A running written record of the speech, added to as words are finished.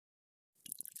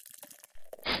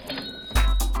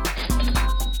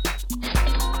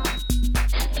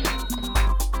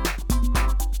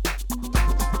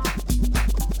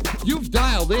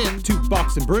dialed in to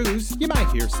Bucks and Brews, you might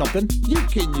hear something you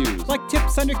can use. like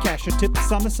tips on your cash or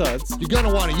tips on the suds. You're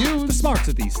gonna want to The use smarts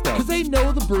of these stuff. because they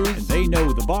know the brews. And they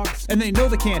know the Bucks, and they know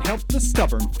they can't help the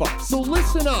stubborn fucks. So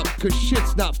listen up, because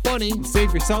shit's not funny. And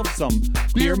save yourself some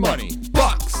Beer money.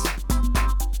 Bucks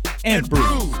and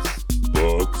brews.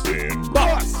 Bucks and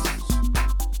Bucks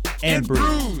Bucks and brews.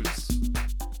 brews.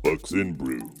 Bucks and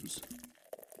Brews.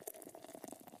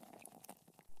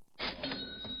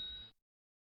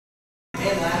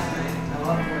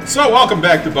 So welcome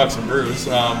back to Bucks and Brews.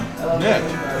 Nick,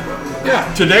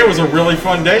 Yeah, today was a really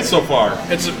fun day so far.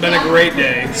 it's been a great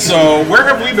day. So where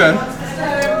have we been?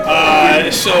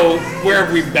 So where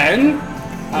have we been?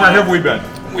 Where have we been?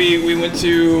 We went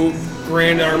to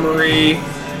Grand Armory,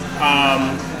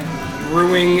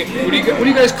 Brewing. What do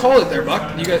you guys call it there,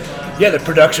 Buck? You guys? Yeah, the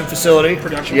production facility.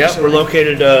 Production Yeah, facility. we're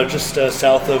located just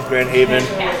south of Grand Haven,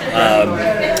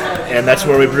 and that's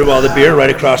where we brew all the beer, right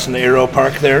across from the Aero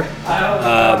Park there,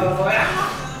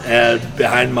 and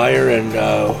behind Meijer and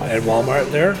Walmart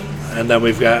there. And then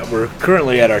we're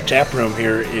currently at our tap room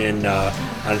here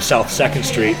on South 2nd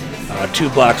Street, 2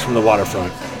 blocks from the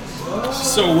waterfront.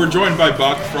 So we're joined by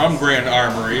Buck from Grand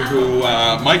Armory, who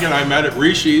Mike and I met at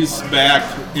Rishi's back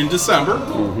in December,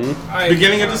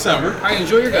 beginning of December. I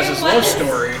enjoy your guys' love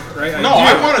story, right? No, do.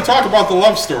 I want to talk about the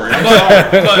love story. I'm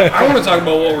sorry. But I want to talk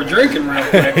about what we're drinking real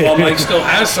quick while Mike still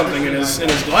has something in his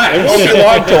glass.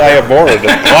 Long till I have more of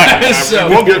it. So-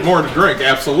 We'll get more to drink,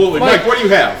 absolutely. Mike, what do you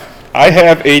have? I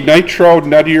have a Nitro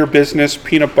Nut of Your Business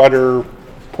peanut butter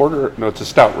porter. No, it's a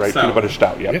stout, right? Stout. Peanut butter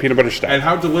stout. Yeah, peanut butter stout. And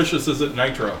how delicious is it,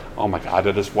 Nitro? Oh my God,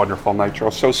 it is wonderful, Nitro.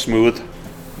 So smooth.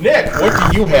 Nick,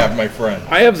 what do you have, my friend?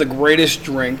 I have the greatest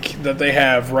drink that they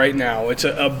have right now. It's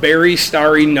a Berry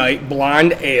Starry Night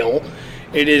Blonde Ale.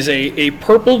 It is a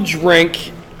purple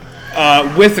drink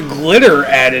with glitter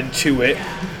added to it.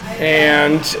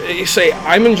 And you say,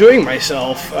 I'm enjoying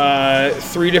myself.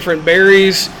 3 different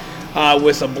berries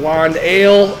with a blonde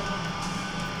ale.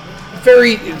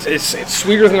 It's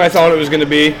sweeter than I thought it was going to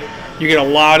be. You get a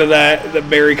lot of the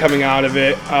berry coming out of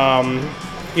it.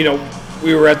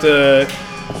 We were at the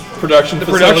Production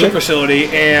production facility,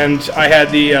 and I had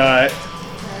the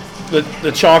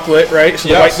chocolate, right? So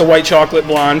Yes. the white chocolate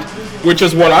blonde. Which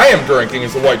is what I am drinking,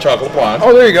 is the white chocolate blonde.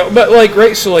 Oh, there you go. But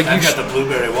right, so you I've got the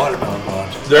blueberry watermelon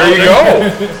blonde. There you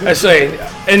go. I say,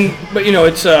 but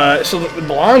it's so the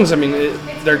blondes. I mean,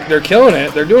 they're killing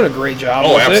it. They're doing a great job.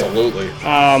 Oh, with absolutely.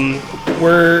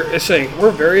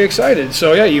 We're very excited.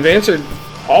 So yeah, you've answered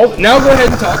all. Now go ahead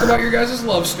and talk about your guys'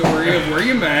 love story of where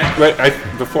you met. Right,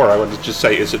 before I wanted to just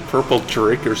say, is it purple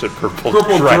drink or is it purple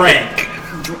Drink.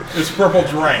 It's purple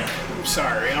drink. I'm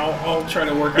sorry. I'll try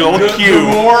to work Bill on it. Q.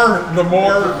 The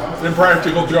more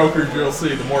impractical jokers you'll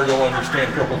see, the more you'll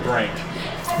understand purple drink.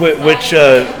 Which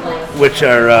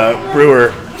our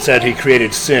brewer said he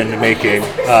created Sin making,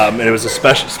 and it was a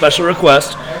special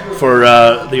request for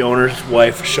the owner's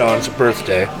wife Sean's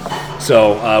birthday.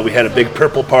 So we had a big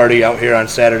purple party out here on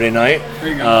Saturday night. There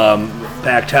you go.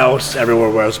 Packed house, everywhere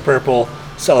was purple.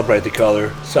 Celebrate the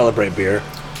color, celebrate beer.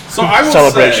 So I will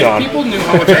Celebrate say, Sean. People knew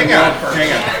how much I loved purple.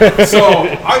 hang on. So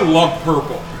I love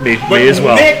purple. Me But as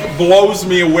well. Nick blows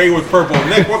me away with purple.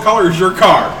 Nick, what color is your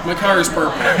car? My car is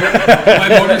purple. My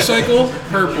motorcycle,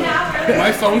 purple.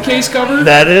 My phone case cover,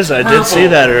 That is, I did see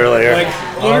that earlier. like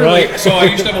All literally. right. So I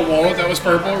used to have a wallet that was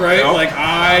purple, right? Yep. Like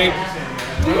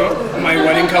my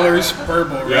wedding color is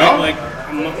purple, right? Yep. Like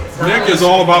Nick is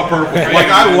all about purple. Like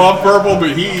I love purple,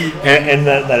 but he And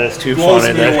that is too Blows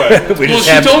funny. me that away. we Well,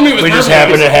 just, she told me it was we just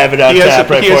purple. happen to have it on He has, tap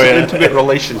right he has for an you. intimate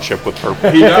relationship with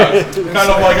purple. he does. Kind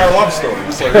of like our love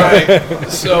stories. Like, right?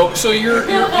 so you're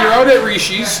out at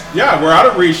Rishi's. Yeah, we're out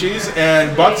at Rishi's,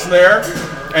 and Buck's there,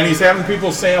 and he's having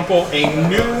people sample a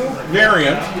new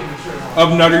variant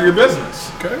of Nut of Your Business.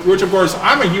 Okay. Which, of course,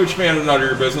 I'm a huge fan of Nut of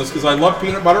Your Business because I love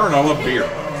peanut butter and I love beer.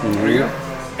 There you go.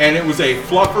 And it was a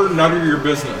fluffer Nut of Your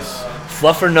Business.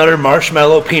 Fluffer Nutter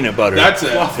Marshmallow Peanut Butter. That's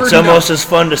it. It's almost as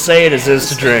fun to say it as it is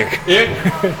to drink.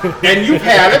 And you've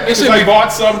had it because Listen, I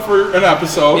bought some for an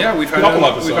episode. Yeah, we've had a couple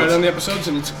it, episodes. We've had it on the episodes,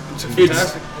 and it's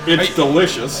fantastic. It's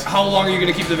delicious. How long are you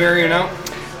going to keep the variant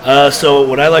out? So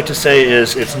what I like to say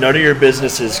is it's Nut of Your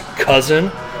Business's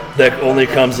cousin that only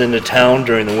comes into town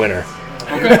during the winter.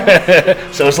 Okay.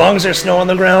 So as long as there's snow on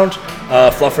the ground,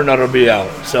 Fluffer Nut will be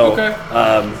out. So Okay.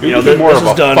 It would be more of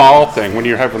a fall thing when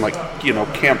you're having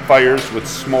campfires with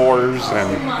s'mores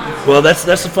and. Well, that's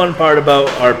the fun part about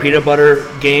our peanut butter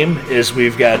game is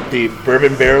we've got the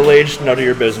bourbon barrel aged Nut of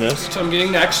Your Business, So I'm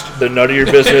getting next. the Nut of Your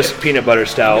Business peanut butter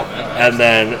stout, and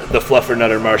then the Fluffer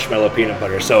Nutter marshmallow peanut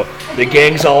butter. So the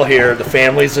gang's all here, the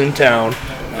family's in town.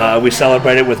 We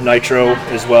celebrate it with Nitro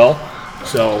as well.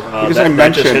 So Because I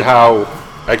mentioned how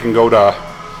I can go to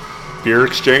Beer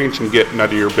Exchange and get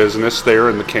Nut of Your Business there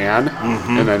in the can,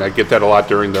 and then I get that a lot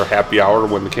during their happy hour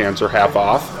when the cans are half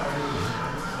off.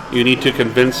 You need to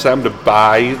convince them to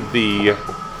buy the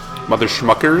Mother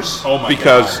Schmuckers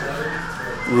because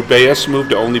Rubeus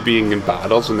moved to only being in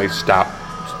bottles, and they stopped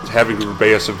having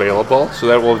Rubeus available. So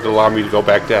that will allow me to go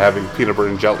back to having peanut butter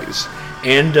and jellies.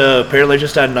 And apparently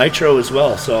just on Nitro as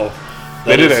well. So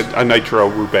They did a Nitro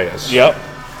Rubeus. Yep.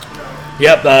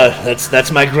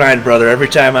 That's my grind, brother. Every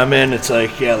time I'm in, it's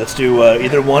like, yeah, let's do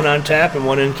either one on tap and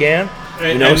one in can.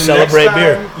 And celebrate next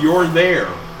beer. time you're there,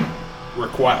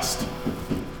 request.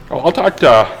 Oh, I'll talk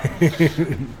to.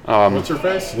 What's her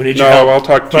face? We need your help. I'll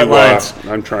talk Front to. lines.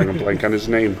 I'm trying to blank on his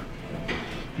name.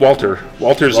 Walter.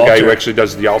 Walter's the guy who actually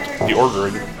does the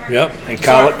ordering. Yep. And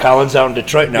Colin's out in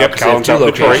Detroit now. Yep, Colin's out in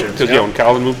Detroit because Yep.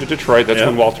 Colin moved to Detroit. That's Yep.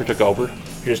 when Walter took over.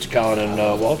 Here's to Colin and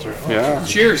Walter. Yeah.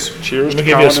 Cheers. Cheers. Let me to give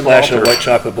you a Colin and splash of Walter. white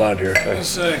chocolate blonde here.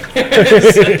 Say.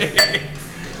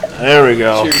 There we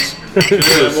go. Cheers.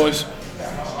 Cheers, boys.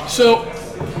 So,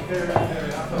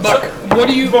 Buck, what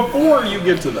do you... Before you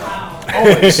get to that,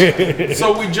 always.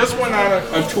 So we just went on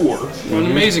a tour. An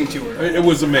amazing tour. It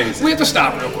was amazing. We have to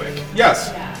stop real quick.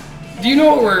 Yes. Do you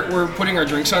know what we're putting our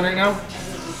drinks on right now?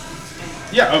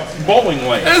 Yeah, a bowling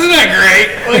lane. Isn't that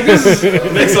great? Like, this is...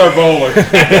 It's our bowler.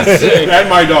 And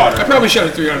my I daughter. probably should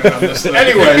have 300 on this.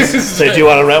 Anyways. So do you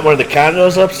want to rent one of the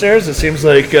condos upstairs? It seems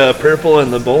like purple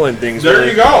and the bowling things. There really-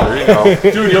 you go.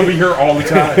 Dude, you'll be here all the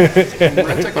time.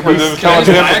 I was telling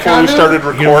him before we started You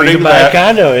recording can buy a that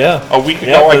condo, yeah. a week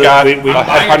Yeah, ago I but got we- a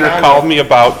headhunter called me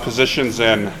about positions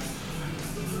in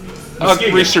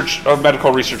a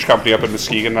medical research company up in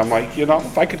Muskegon. And I'm like,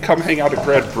 if I could come hang out at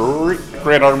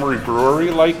Grand Armory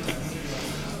Brewery, like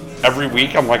every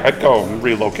week, I'm like, I'd go and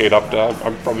relocate up to.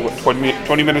 I'm probably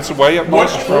 20 minutes away at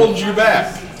What most from holds you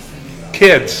back?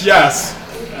 kids. Yes.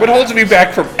 What holds me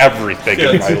back from everything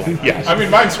in my life? Yes. I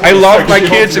mean, mine's I love my she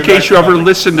holds kids. me In case back you from ever nothing.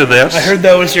 listen to this, I heard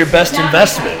that was your best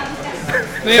investment.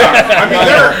 They are. I mean,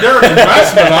 they're an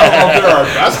investment. I don't know if they're our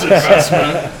best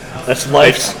investment. That's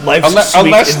life's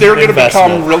unless they're going to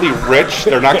become investment. really rich,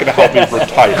 they're not going to help me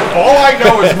retire. All I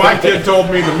know is my kid told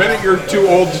me the minute you're too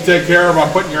old to take care of, I'm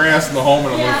putting your ass in the home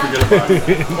and I'm going to forget about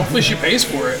it. Hopefully she pays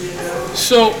for it.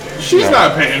 So, She's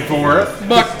not paying for it.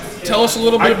 Buck, tell us a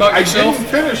little bit about I yourself. didn't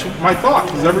finish my thought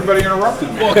because everybody interrupted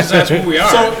me. Well, because that's who we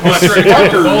are. So, Let's try to go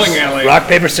to the Smuckers. bowling alley. Rock,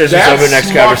 paper, scissors That over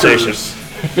next conversation.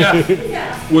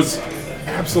 Yeah. was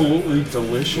absolutely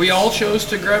delicious. We all chose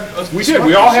to grab a We did.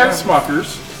 We all had Smuckers,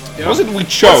 Smuckers. It wasn't we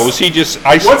chose. He just.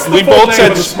 What's the we full both name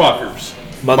said of the Smuckers?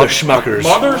 Mother Schmuckers.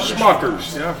 Mother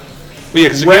Schmuckers. Yeah. Yeah,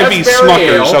 because it can't be Raspberry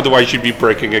Smuckers, ale. otherwise you'd be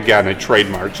breaking again a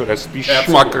trademark. So it has to be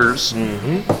Schmuckers.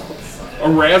 A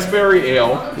raspberry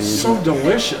ale. So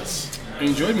delicious. I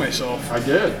enjoyed myself. I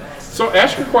did. So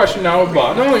ask your question now,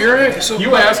 Bob. No, you're right. So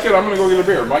You ask it. I'm going to go get a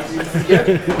beer. Mike,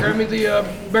 grab me the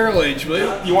barrel age, will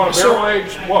you? you want a barrel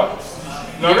aged what?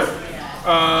 Nutter?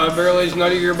 Barrel aged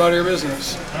nutty, you're about your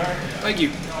business. Thank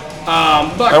you.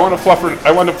 I Buck, want a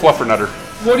fluffer nutter.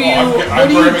 what do you I'm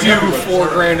do grabbing everybody's. for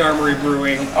Grand Armory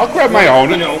Brewing? I'll grab my own.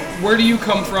 You know, where do you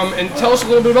come from? And tell us a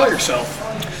little bit about yourself.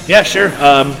 Yeah, sure.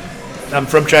 I'm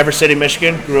from Traverse City,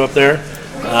 Michigan. Grew up there,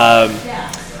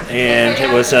 and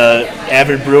it was an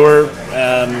avid brewer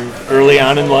early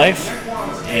on in life,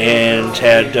 and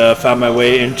had found my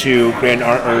way into Can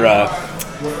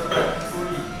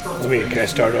I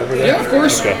start over there? Yeah, of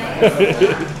course.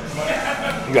 Okay.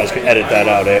 You guys can edit that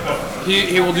out, eh?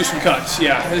 He will do some cuts.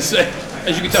 Yeah, as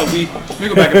you can tell, we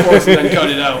go back and forth and then cut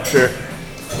it out. Sure.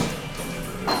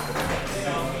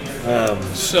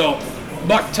 So,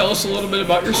 Buck, tell us a little bit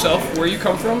about yourself, where you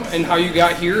come from, and how you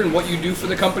got here, and what you do for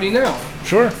the company now.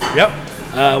 Sure. Yep.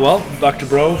 Well, Dr.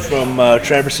 Bro from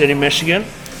Traverse City, Michigan.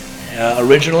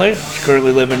 Originally,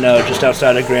 currently living just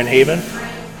outside of Grand Haven.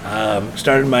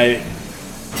 Started my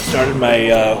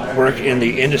work in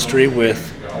the industry with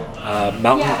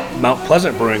Mount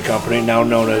Pleasant Brewing Company, now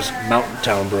known as Mountain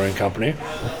Town Brewing Company,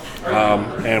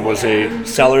 and was a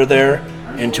seller there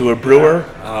into a brewer.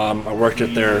 I worked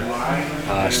at their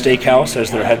steakhouse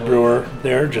as their head brewer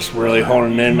there, just really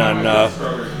honing in on,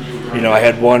 I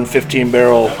had one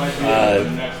 15-barrel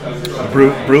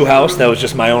brew house that was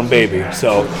just my own baby.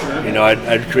 So,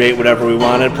 I'd create whatever we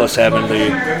wanted, plus having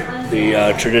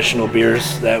the traditional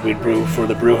beers that we'd brew for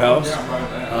the brew house.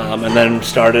 And then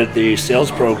started the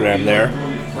sales program there.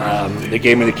 They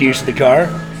gave me the keys to the car,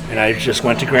 and I just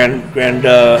went to Grand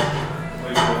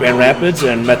Rapids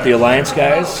and met the Alliance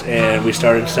guys, and we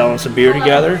started selling some beer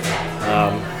together.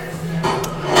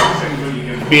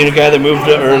 Being a guy that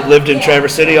lived in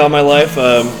Traverse City all my life,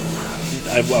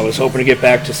 I was hoping to get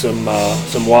back to some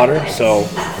water, so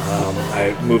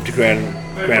I moved to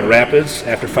Grand Rapids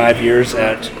after 5 years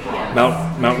at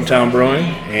Mountain Town Brewing,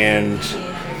 and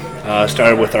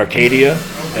started with Arcadia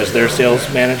as their sales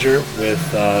manager with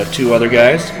 2 other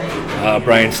guys.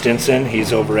 Brian Stinson,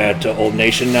 he's over at Old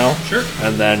Nation now. Sure.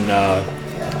 And then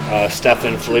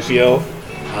Stefan Filippo,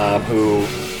 who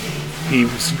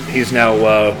he's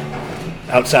now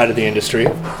outside of the industry.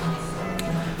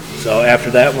 So after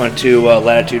that, went to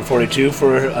Latitude 42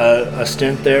 for a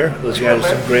stint there. Those guys are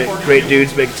some great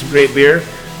dudes, making some great beer.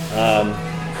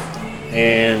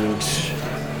 And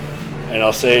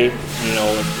I'll say,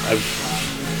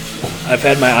 I've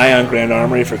had my eye on Grand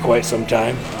Armory for quite some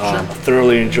time.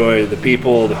 Thoroughly enjoy the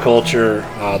people, the culture,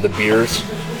 the beers,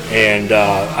 and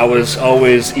I was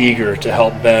always eager to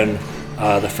help Ben,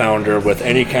 the founder, with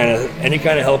any kind of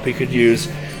help he could use,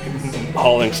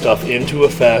 hauling stuff into a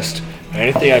fest,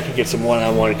 anything I could get some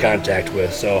one-on-one contact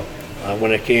with. So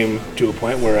when it came to a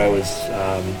point where I was,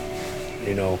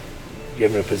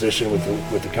 given a position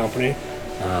with the company,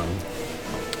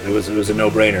 it was a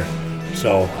no-brainer.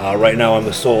 So right now I'm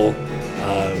the sole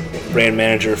brand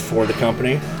manager for the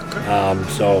company.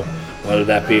 So whether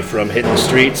that be from hitting the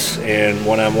streets and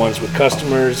one-on-ones with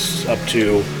customers up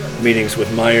to meetings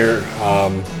with Meyer,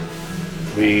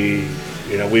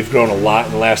 we've grown a lot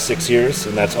in the last 6 years,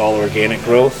 and that's all organic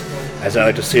growth. As I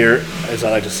like to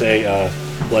say,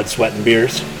 blood, sweat, and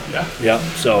beers. Yeah.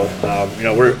 So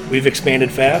we've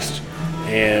expanded fast,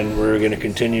 and we're going to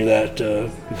continue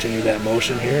that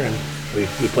motion here, and we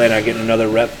plan on getting another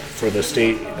rep for the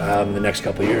state in the next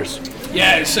couple of years.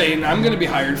 Yeah, saying I'm going to be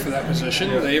hired for that position.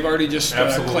 They've already just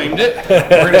claimed it. We're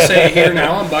going to say here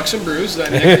now on Bucks and Brews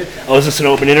that Nick. Oh, is this an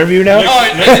open interview now? Oh,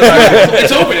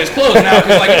 it's open. It's closed now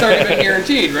because it's already been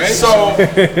guaranteed, right? So,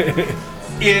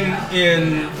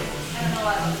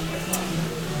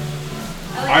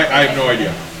 I have no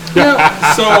idea.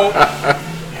 Yeah. So,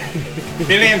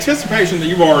 in anticipation that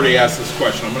you've already asked this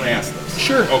question, I'm going to ask this.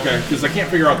 Sure. Okay, because I can't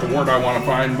figure out the word I want to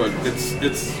find, but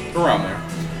it's around there.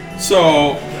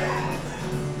 So,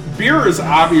 beer is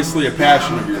obviously a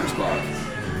passion of yours, Bob.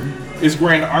 Is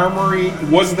Grand Armory,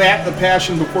 was that the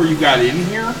passion before you got in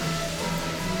here?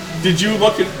 Did you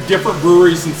look at different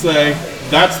breweries and say,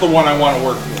 that's the one I want to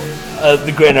work for?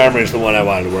 The Grand Armory is the one I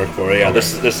wanted to work for. Yeah,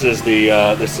 this is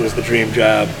the dream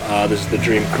job. This is the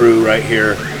dream crew right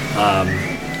here.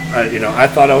 I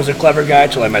thought I was a clever guy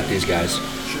till I met these guys.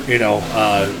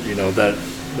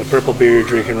 The purple beer you're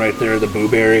drinking right there, the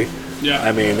Blueberry. Yeah.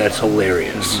 I mean, that's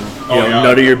hilarious. Mm-hmm.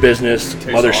 None of your business,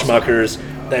 Mother awesome. Schmuckers.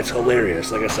 That's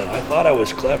hilarious. Like I said, I thought I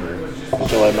was clever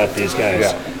until I met these guys.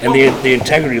 Yeah. And the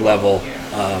integrity level,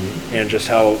 and just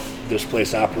how this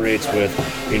place operates with,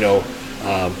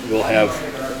 we'll have,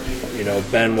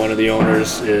 Ben, one of the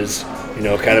owners, is,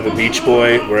 kind of a beach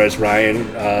boy, whereas Ryan,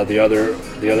 the other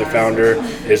founder,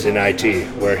 is in IT,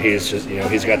 where he's just,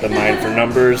 he's got the mind for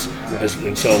numbers,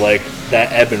 and so like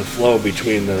that ebb and flow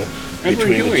between the And when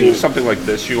between the doing two. something like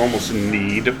this, you almost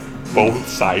need both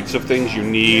sides of things. You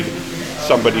need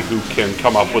somebody who can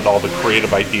come up with all the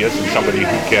creative ideas and somebody who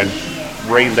can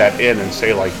rein that in and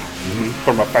say, like,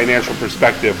 from a financial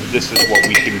perspective, this is what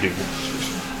we can do.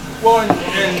 Well,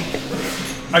 and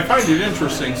I find it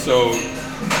interesting. So,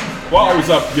 while I was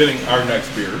up getting our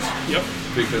next beers,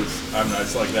 because I'm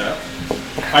nice like that,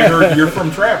 I heard you're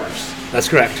from Traverse. That's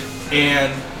correct.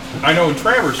 And I know in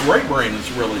Traverse, Right Brain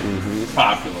is really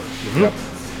popular. Yep.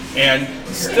 And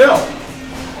still,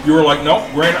 you were like, nope,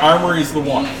 Grand Armory is the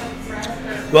one.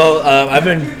 Well,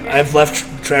 I've left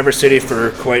Traverse City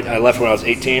I left when I was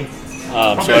 18. So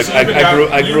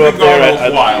I grew up there.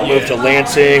 I moved to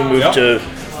Lansing, moved to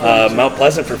Mount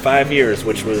Pleasant for 5 years,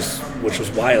 which was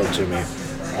wild to me.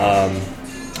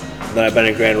 Then I've been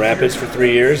in Grand Rapids for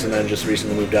 3 years, and then just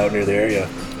recently moved out near the area.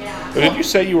 But did you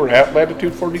say you were at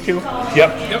Latitude 42?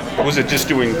 Yep. Was it just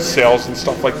doing sales and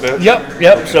stuff like that?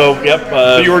 Yep. So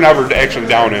So you were never actually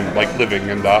down in, like, living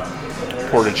in the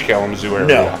Portage, Kalamazoo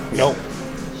area? No.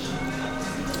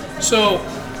 So,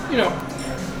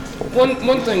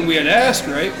 one thing we had asked,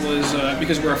 right, was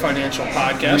because we're a financial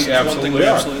podcast, We it's one thing we absolutely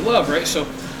absolutely love, right? So,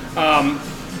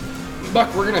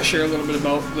 Buck, we're going to share a little bit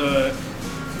about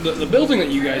the building that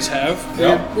you guys have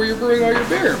where you're brewing all your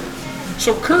beer.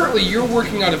 So currently you're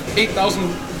working out of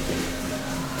 8,000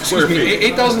 square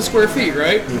feet,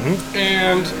 right? Mm-hmm.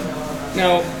 And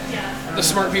now the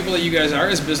smart people that you guys are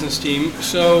as business team,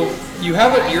 so you're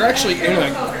actually in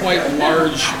a quite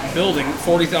large building,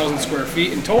 40,000 square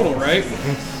feet in total, right?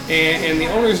 Mm-hmm. And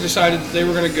the owners decided that they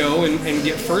were going to go and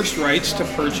get first rights to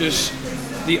purchase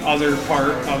the other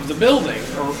part of the building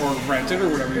or rent it or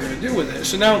whatever you're going to do with it.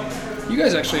 So now you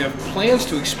guys actually have plans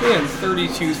to expand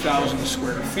 32,000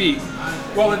 square feet.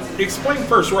 Well, explain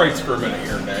first rights for a minute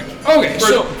here, Nick. Okay,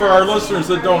 For our listeners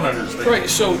that don't understand. Right,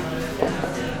 so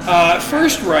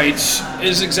first rights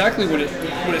is exactly what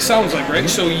it sounds like, right?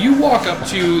 So you walk up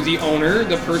to the owner,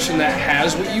 the person that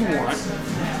has what you want,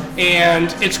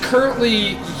 and it's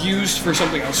currently used for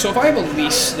something else. So if I have a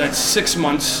lease that's 6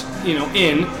 months,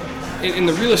 in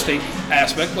the real estate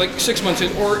aspect, like 6 months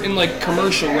in, or in like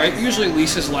commercial, right? Usually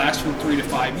leases last from 3 to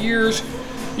 5 years.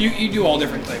 You do all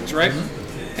different things, right?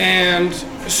 And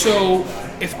so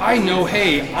if I know,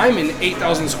 hey, I'm in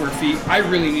 8,000 square feet, I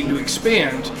really need to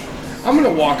expand, I'm going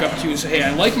to walk up to you and say, hey,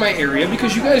 I like my area,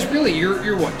 because you guys really,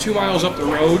 you're what, 2 miles up the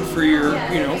road for your,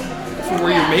 for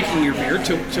where you're making your beer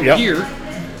to here.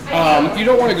 You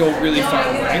don't want to go really far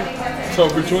away. So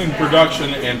between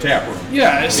production and tap room.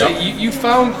 Yeah, so you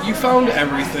found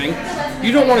everything.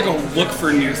 You don't want to go look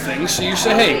for new things. So you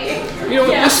say, hey,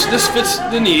 this fits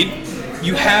the need.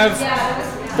 You have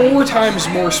 4 times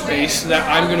more space that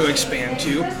I'm going to expand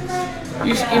to.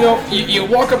 You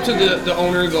walk up to the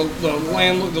owner, the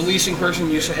landlord, the leasing person.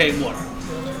 You say, hey, look,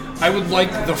 I would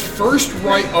like the first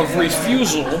right of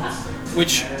refusal,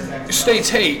 which states,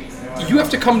 hey, you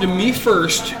have to come to me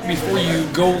first before you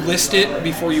go list it,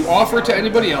 before you offer it to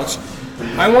anybody else.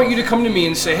 I want you to come to me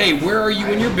and say, hey, where are you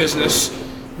in your business?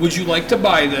 Would you like to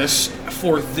buy this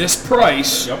for this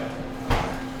price? Yep.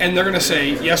 And they're going to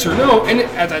say yes or no. And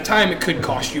at that time, it could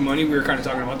cost you money. We were kind of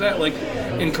talking about that. Like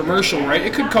in commercial, right?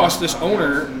 It could cost this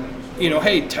owner,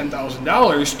 hey,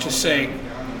 $10,000 to say,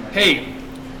 hey,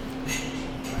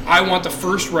 I want the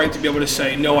first right to be able to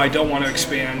say, no, I don't want to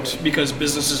expand because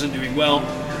business isn't doing well.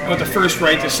 I want the first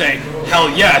right to say, hell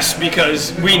yes,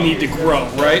 because we need to grow,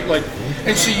 right?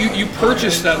 And so you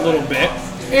purchase that little bit,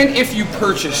 and if you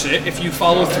purchase it, if you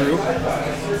follow through,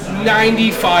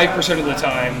 95% of the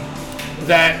time,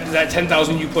 that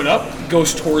 10,000 you put up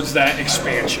goes towards that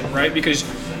expansion, right? Because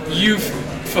you've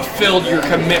fulfilled your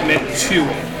commitment to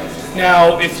it.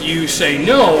 Now, if you say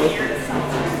no,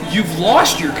 you've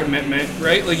lost your commitment,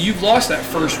 right? Like you've lost that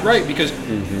first right because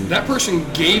that person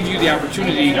gave you the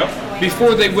opportunity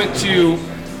before they went to,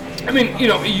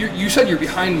 you said you're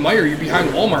behind Meijer, you're behind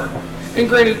Walmart. And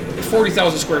granted,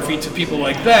 40,000 square feet to people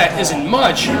like that isn't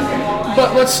much,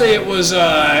 but let's say it was,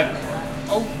 I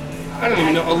don't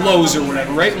even know, a Lowe's or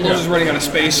whatever, right? Lowe's is running out of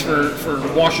space for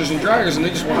washers and dryers and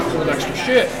they just want to hold extra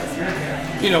shit.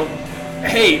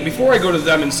 Hey, before I go to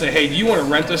them and say, hey, do you want to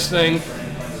rent this thing?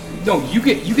 No, you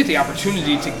get the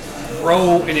opportunity to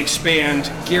grow and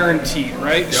expand, guaranteed,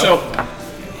 right? Yep. So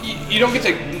you don't get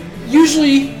to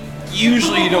usually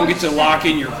you don't get to lock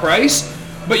in your price,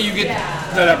 but you get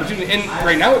that opportunity. And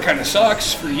right now it kind of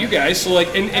sucks for you guys. So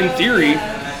like in theory,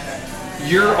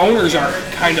 your owners are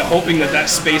kind of hoping that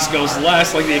space goes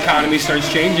less, like the economy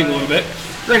starts changing a little bit.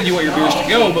 Granted, you want your beers to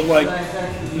go, but like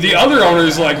the other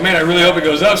owners, like, man, I really hope it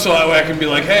goes up, so that way I can be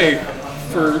like, hey,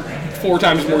 for 4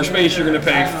 times more space, you're going to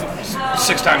pay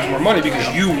 6 times more money because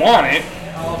you want it,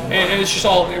 and it's just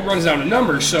it runs down to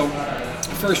numbers. So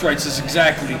first rights is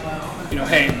exactly,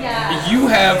 hey, you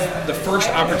have the first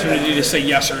opportunity to say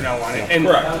yes or no on it, and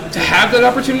to have that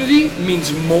opportunity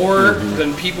means more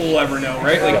than people will ever know,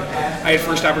 right? Like I had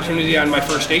first opportunity on my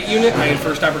first 8 unit, I had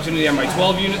first opportunity on my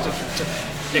 12 unit to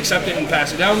accept it and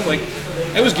pass it down. Like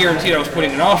it was guaranteed I was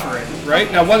putting an offer in, right?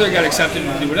 Now whether it got accepted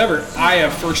or do whatever, I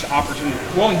have first opportunity.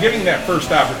 Well, and getting that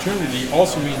first opportunity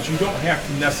also means you don't have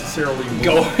to necessarily move.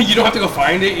 You don't have to go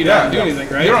find it. You don't have to do anything,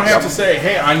 right? You don't have to say,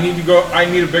 hey, I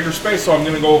need a bigger space, so I'm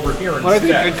going to go over here instead. Well, I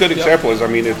think a good example is,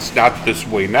 it's not this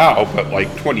way now, but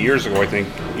like 20 years ago, I think,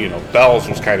 Bell's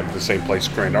was kind of the same place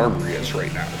Grand Armory is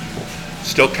right now.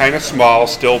 Still kind of small,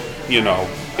 still,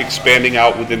 expanding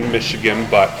out within Michigan,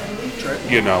 but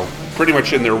pretty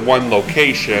much in their one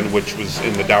location, which was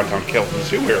in the downtown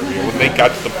Kalamazoo area. When they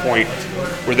got to the point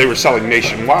where they were selling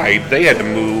nationwide, they had to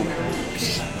move,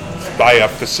 buy a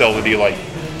facility like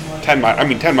 10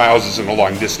 miles. 10 miles isn't a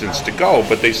long distance to go,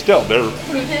 but their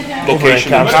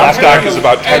location in Comstock is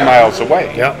about 10 miles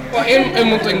away. Yeah. Well,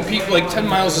 and one thing, people, like 10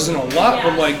 miles isn't a lot,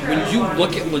 but like when you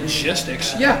look at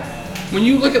logistics, when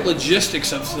you look at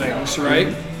logistics of things,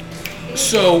 right?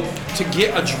 So to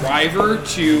get a driver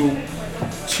to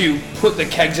put the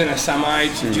kegs in a semi,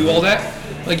 to do all that,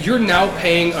 like you're now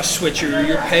paying a switcher,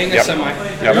 you're paying a semi,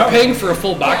 you're paying for a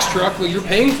full box truck, well, you're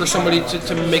paying for somebody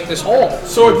to make this haul.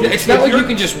 So it's not like you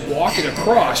can just walk it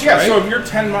across, right? So if you're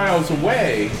 10 miles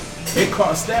away, it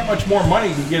costs that much more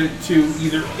money to get it to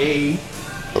either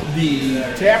the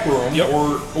tap room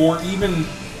or even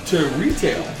to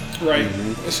retail. Right.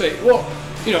 Let's say, well,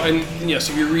 and yes,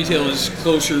 if your retail is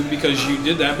closer because you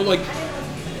did that, but like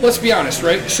let's be honest,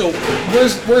 right? So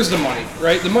where's the money,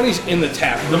 right? The money's in the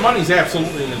tap. The money's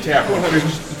absolutely in the tap room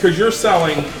because you're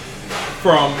selling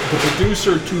from the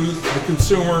producer to the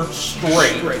consumer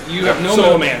straight. Right. You have no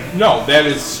middleman. No, that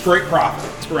is straight profit.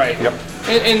 Right. Yep.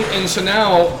 And so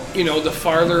now, the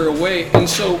farther away, and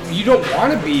so you don't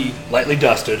want to be, Lightly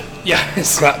dusted.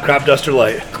 yes. Crop duster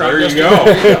light. crop There you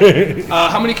duster. go.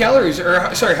 How many calories,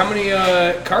 or sorry, how many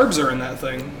carbs are in that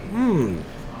thing?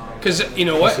 Because you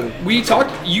know what, we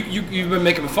talked. You've been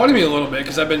making fun of me a little bit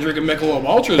because I've been drinking Michelob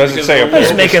Ultras. Doesn't because say a of- beer,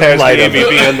 Just make just it has light the of it.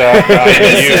 ABV and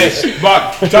the use.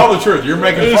 But tell the truth, you're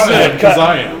making fun of it because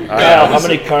I am. Kyle, how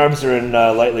many carbs are in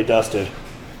lightly dusted?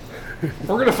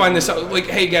 We're gonna find this out. Like,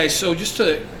 hey guys, so just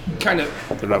to kind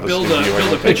of They're not build listening to you, I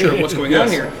a don't picture think. of what's going on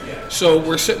here. So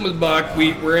we're sitting with Buck.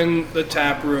 We're in the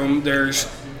tap room. There's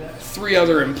 3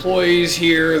 other employees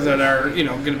here that are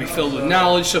going to be filled with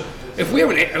knowledge. So if we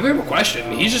have a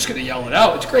question, he's just going to yell it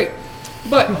out. It's great.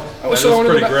 But That so I is want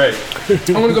to pretty go back.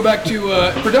 great. I want to go back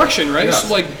to production, right? Yes.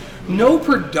 So like, no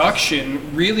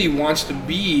production really wants to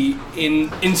be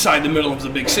inside the middle of the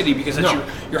big city because that's No.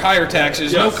 your higher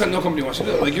taxes. Yes. No company wants to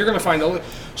do it. Like, you're going to find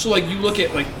so like you look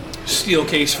at like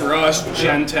Steelcase for us,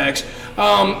 Gentex.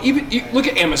 Even you look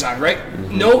at Amazon, right?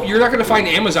 No, you're not going to find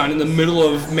Amazon in the middle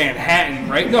of Manhattan,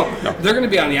 right? No. They're going to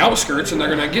be on the outskirts, and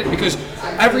they're going to get because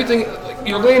everything.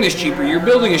 Your land is cheaper, your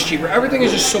building is cheaper, everything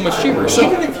is just so much cheaper. So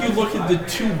Even if you look at the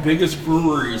 2 biggest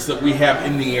breweries that we have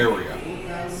in the area,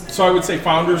 so I would say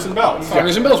Founders and Bells,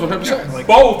 Founders and Bills, 100%. Like,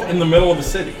 both in the middle of the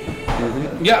city.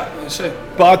 yeah, I say,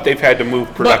 But they've had to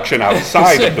move production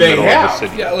outside of the They middle have. of the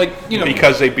city yeah, like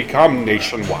because they become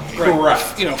nationwide. right.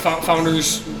 Correct.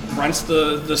 Founders rents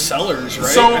the cellars, right?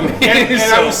 So, I mean, and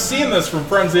I so- was seeing this from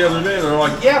friends the other day. They're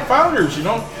like, "Yeah, Founders, you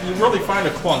really find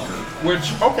a clunker."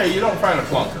 Which, okay, you don't find a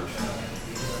clunker,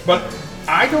 but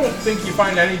I don't think you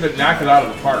find any that knock it out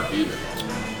of the park either.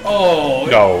 oh,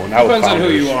 No, not with depends on who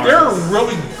Founders. you are. There are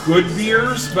really good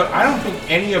beers, but I don't think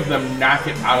any of them knock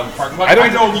it out of the park. Like, I, I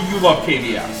don't- know that you love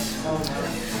KBS.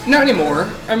 Not anymore.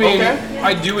 I mean, Okay.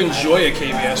 I do enjoy a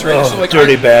KBS, right? Oh, so like,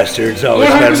 dirty bastards always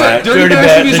been 100%. my Dirty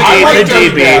Bastards is- the, I D- like the Dirty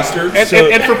DB. Bastards.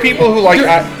 And for people who like,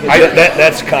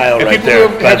 That's Kyle And right people there.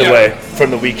 who- By the yeah. way, from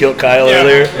the We Killed Kyle Yeah,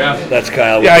 earlier. yeah. That's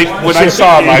Kyle. when I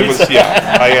saw him, I was,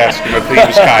 I asked him if he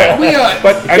was Kyle. We,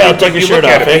 But I Kyle, mean, take when your you shirt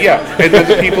look at off, it, eh? yeah. And then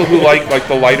the people who like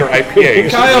the lighter IPAs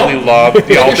Kyle, really love the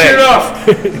take all your shirt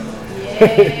day. off.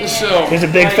 So He's a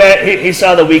big fan. He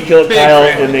saw the We Killed Big Kyle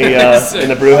fan. in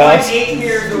the brew house. 8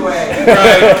 years away.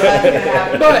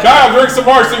 but Kyle, drink some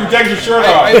more so you can take your shirt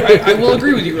off. I will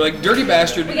agree with you. Like, Dirty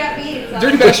Bastard. We got beat.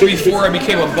 Dirty Bastard before I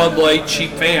became a Bud Light cheap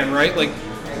fan, right? Like,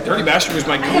 Dirty Bastard was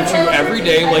my go-to every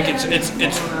day. Like,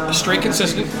 it's straight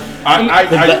consistent. I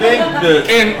think that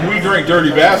And- we drank Dirty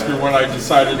Bastard when I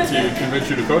decided to convince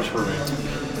you to coach for me.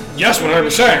 Yes,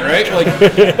 100%, right?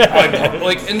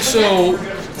 And so.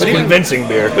 It's a convincing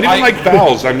beer. But even like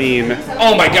Bell's, I mean,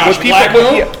 Oh my gosh, what Black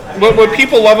people, Note? what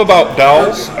people love about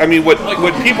Bell's, I mean, what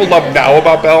people love now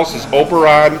about Bell's is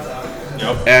Oberon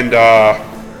and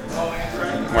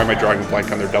why am I drawing a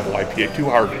blank on their double IPA? Too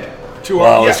Hearted.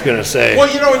 Well, I was gonna say. Well,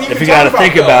 and if can you got to talk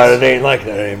think about Bell's. it, it ain't like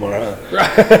that anymore,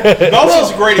 huh? Bell's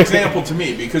is a great example to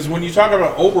me because when you talk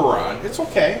about Oberon, it's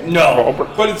okay. No.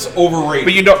 But it's overrated.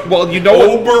 But you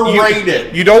know,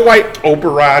 Overrated. You know why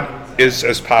Oberon is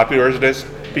as popular as it is?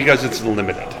 Because it's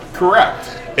limited.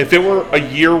 Correct. If it were a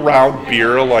year-round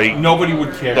beer, like Nobody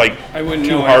would care. I wouldn't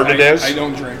Too know. Hearted is. I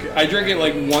don't drink it. I drink it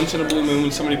like once in a blue moon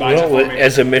when somebody buys Well, it for me.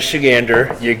 as a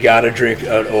Michigander, you got to drink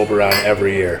an Oberon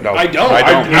every year. no, I don't. I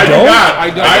don't. I do not.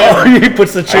 I don't. He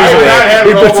puts the cheers I did not have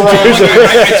away. He an puts the Oberon cheers like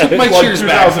away. I took my Like cheers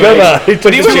back. 2008. Come on, he took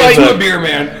But the even cheers like- I'm away. a beer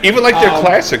man. Even like their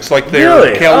classics, like their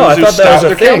Really? Kalamazoo Oh, I thought that Stout. was a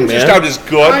Their thing, Kalamazoo man. Stout is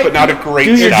good, but not a great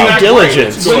Do your stout. due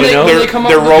diligence. When You they- know? when they come out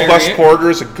Their with the robust variant- porter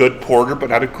is a good porter, but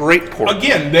not a great porter.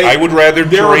 Again, I would rather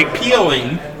they're drink.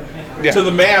 appealing Yeah. to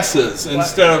the masses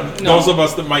instead of No. those of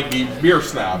us that might be beer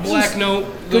snobs. Black Note,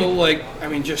 though, like, I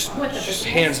mean, just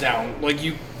hands down, like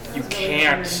you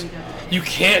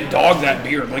can't dog that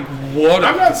beer. Like, what?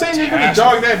 I'm not saying you're going to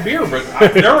dog that beer, but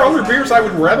there are other beers I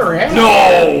would rather have. No.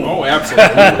 Oh,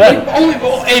 absolutely.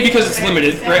 Only because it's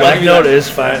limited, right? I'll Black give you Note that. is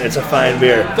fine. It's a fine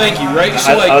beer. Thank you, right?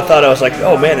 So I like, thought I was like,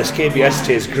 oh man, this KBS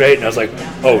tastes great, and I was like,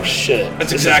 oh shit,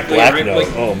 that's this is exactly Black right. Note.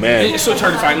 Like, Oh man, so it's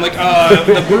hard to find. Like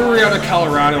the brewery out of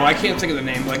Colorado, I can't think of the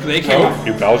name. Like they came out.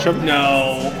 New Belgium?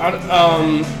 No,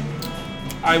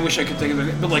 I wish I could think of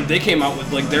it, but like they came out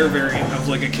with like their variant of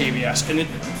like a KBS, and it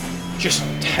just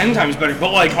 10 times better,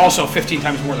 but like also 15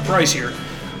 times more the price here.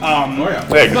 Oh, yeah.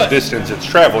 Yeah, 'cause But- the distance it's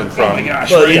traveling from. Oh my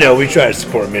gosh! well, right? you know, we try to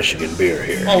support Michigan beer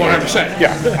here. Oh, 100%.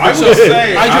 Yeah. I will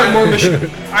say, I drink more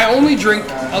Michigan. I only drink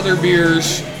other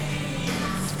beers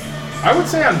I would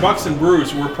say on Bucks and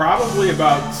Brews, we're probably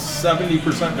about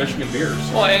 70% Michigan beers.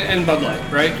 Well, and Bud Light,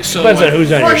 right? So Depends on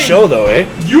who's on your show, though, eh?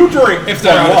 You drink If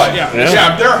they're Bud out of- Light. yeah.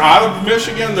 Yeah, if they're out of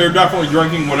Michigan, they're definitely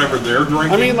drinking whatever they're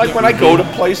drinking. I mean, like when I go to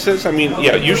places, I mean,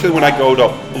 yeah, usually when I go to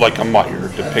like a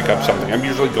Meijer to pick up something, I'm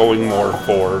usually going more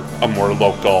for a more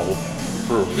local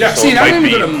brewery. Yeah, So See, it I might don't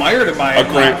even be go to Meijer to buy a it.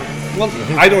 Grant. Well,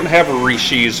 I don't have a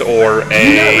Rishi's or a.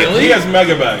 really? He has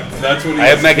Mega Bag. That's what he I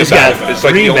have has. Mega He's got Bag. It's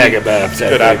like 3 the only megababs.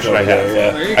 good option I have.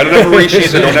 Yeah. I don't have a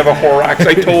Rishi's. I don't have a Horrocks.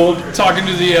 I told Talking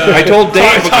to the. I told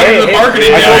Dave. Talking to the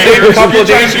marketing I guy. told Dave a couple of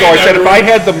You're days ago. trying I to said do if I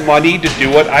had the money to do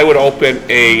it, I would open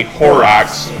a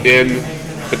Horrocks in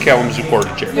the Kalamazoo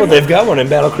Portage area. Well, they've got one in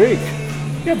Battle Creek.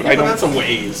 Yeah, but Yeah, I but don't. that's a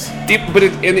ways.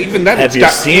 And even then, Have it's you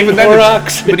down- seen even then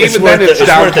Horrocks? But It's even worth then, the- it's it's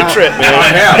worth the downtown. trip, man. I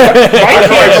have. I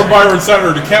drive from Byron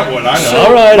Center to Kentwood. I know.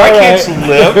 All right, My all kids right.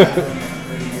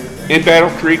 live in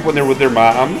Battle Creek when they're with their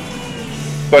mom,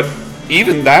 but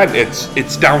even that, it's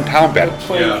downtown Battle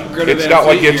Creek. Yeah. It's not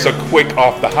like it's a quick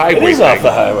off the It highway is thing. off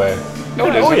the highway. No,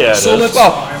 it Oh, isn't. yeah, it So is. let's.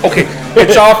 Well, okay,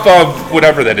 it's off of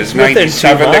whatever that is, Within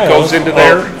 97 2 that goes miles. into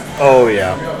there. Oh,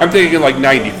 yeah. I'm thinking like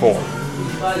 94.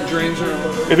 Drains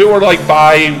are. If it were like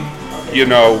by, you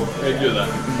know, They do that.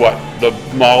 what, the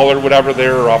mall or whatever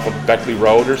there, or off of Beckley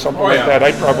Road or something Oh, like yeah. that,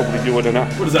 I'd probably do it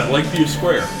enough. What is that, Lakeview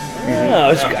Square? No,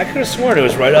 I could have sworn it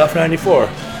was right off 94.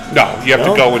 No, you have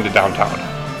No? to go into downtown.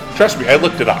 Trust me, I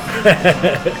looked it up.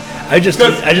 I just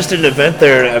did an event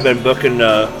there. I've been booking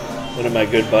one of my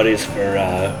good buddies for.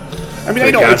 I mean,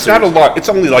 I know it's not a lot. It's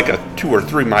only like a 2 or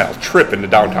 3 mile trip into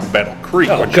downtown Battle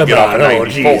Creek Oh, once you come get off on! of Oh,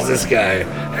 94. jeez, this guy.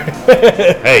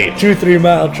 Hey, 2-3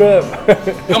 mile trip.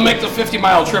 He'll make the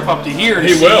 50-mile trip up to here to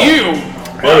He see will. you.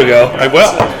 There we go. I will.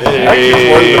 Actually,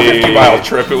 it wasn't a 50-mile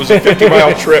trip. It was a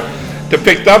 50-mile trip to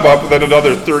pick them up, and then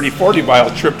another 30,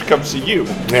 40-mile trip to come see you.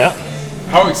 Yeah.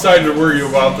 How excited were you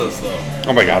about this, though?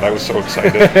 Oh my God, I was so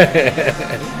excited.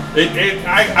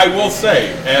 I will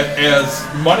say, as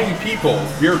money people,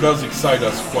 beer does excite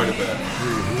us quite a bit.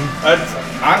 That's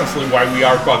honestly why we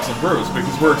are Bucks and Brews,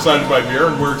 because we're excited by beer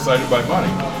and we're excited by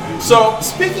money. So,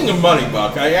 speaking of money,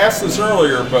 Buck, I asked this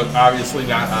earlier, but obviously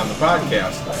not on the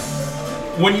podcast.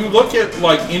 When you look at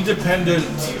like independent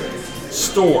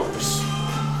stores,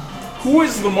 who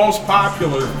is the most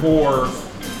popular for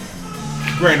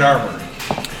Grand Armory?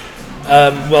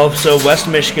 Well, so West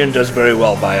Michigan does very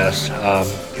well by us,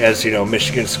 as you know,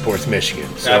 Michigan supports Michigan.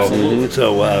 So, Absolutely.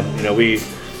 So you know, we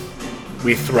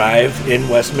thrive in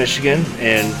West Michigan,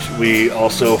 and we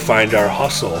also find our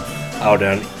hustle out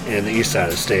in the east side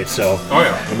of the state. So, Oh,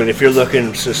 yeah. I mean, if you're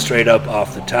looking just straight up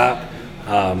off the top,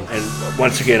 and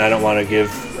once again, I don't want to give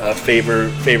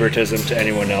favoritism to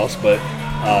anyone else, but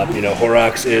you know,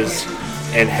 Horrocks is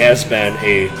and has been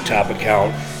a top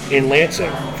account in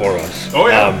Lansing for us. Oh,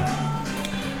 yeah.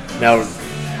 Now,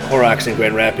 Horrocks and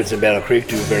Grand Rapids and Battle Creek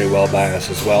do very well by us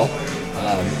as well,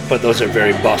 but those are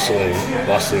very bustling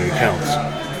accounts.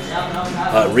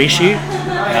 Rishi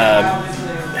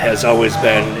has always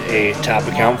been a top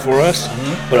account for us,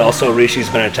 but also Rishi's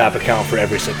been a top account for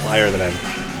every supplier that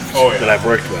I've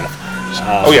worked with.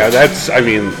 Oh yeah, that's, I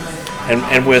mean,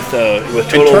 And with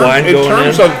Total Wine in going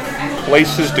terms in, of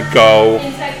places to go,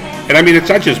 and I mean, it's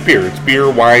not just beer, it's beer,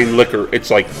 wine, liquor.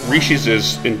 It's like Rishi's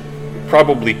is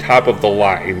probably top of the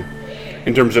line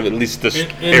in terms of at least this In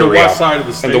the area. west side of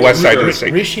the state. And the west side of the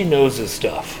state. Rishi knows his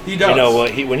stuff. He does. You know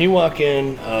what? When you walk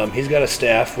in, he's got a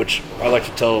staff, which I like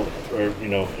to tell or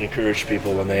encourage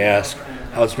people when they ask,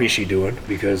 "How's Rishi doing?"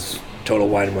 Because Total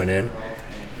Wine went in.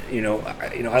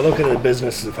 I look at the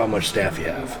business of how much staff you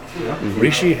have.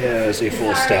 Rishi has a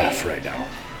full staff right now.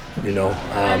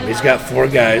 He's got 4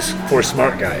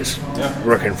 smart guys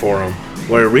working for him.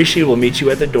 Where Rishi will meet you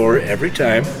at the door every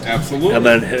time. Absolutely. And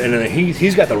then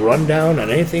he's got the rundown on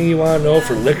anything you want to know,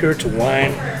 for liquor to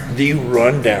wine, the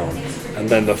rundown. And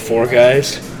then the 4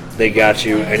 guys, they got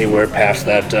you anywhere past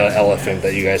that elephant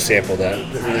that you guys sampled at.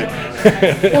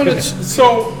 Well,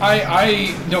 so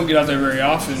I don't get out there very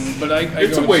often, but I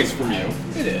It's go a ways from you.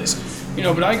 It is,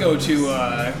 but I go to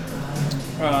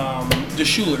the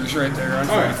Schuler's right there on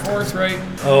 44th, right?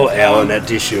 Oh, Alan at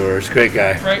Deshures, great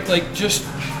guy. Right, like just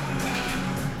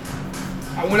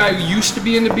when I used to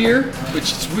be into beer,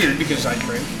 which is weird because I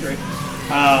drink, right?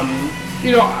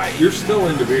 You're still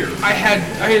into beer. I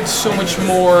had so much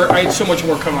more. I had so much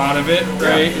more come out of it,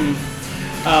 right? And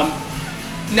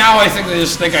now I think they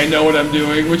just think I know what I'm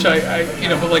doing, which I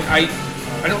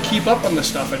don't keep up on this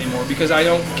stuff anymore because I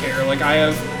don't care. Like I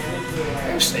have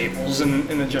staples in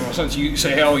the general sense. You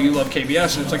say, "Oh, you love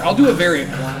KBS," and it's like I'll do a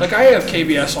variant. Like I have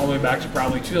KBS all the way back to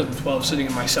probably 2012 sitting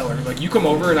in my cellar. Like you come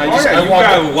over and I You've walk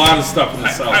got a lot of stuff in the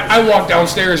cellar. I walk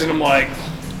downstairs and I'm like,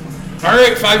 all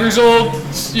right, 5 years old,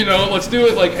 let's do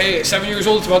it. Like, hey, 7 years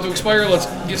old, it's about to expire. Let's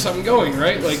get something going,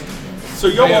 right? Like, So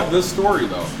you'll love this story,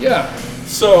 though. yeah,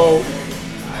 So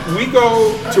we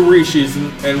go to Rishi's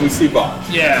and we see Buck.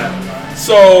 yeah.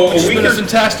 So It's a week been a or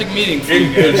fantastic meeting for you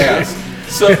it guys. has.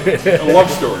 So a love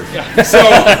story. So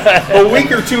a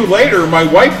week or two later, my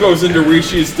wife goes into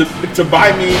Rishi's to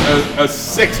buy me a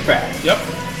 6-pack. Yep.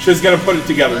 She's gonna put it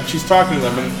together, and she's talking to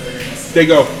them, and they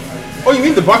go, "Oh, you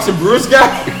mean the Bucks and Brews guy?"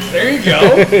 There you go.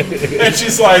 And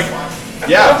she's like,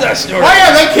 "Yeah." love that story. Oh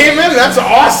yeah, that came in. That's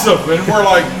awesome. And we're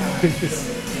like,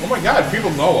 "Oh my God,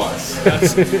 people know us."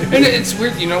 And it's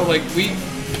weird, like we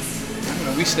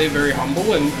stay very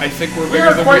humble, and I think we're bigger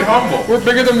are than quite humble. We're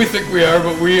bigger than we think we are,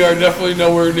 but we are definitely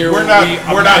nowhere near. We're what not. we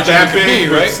We're not imagine that we could big,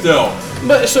 be, but right? still.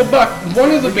 But so, Buck,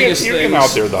 one of the biggest You're things. getting out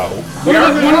there, though.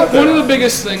 One of the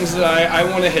biggest things that I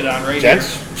want to hit on right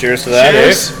Gents, here. cheers to that.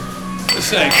 Cheers. Let's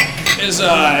say is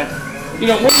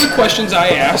one of the questions I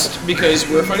asked, because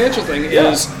we're a financial thing,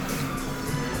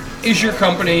 is your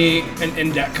company an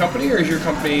in-debt company, or is your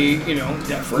company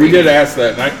debt-free? We did ask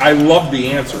that, and I love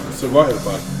the answer. So go ahead,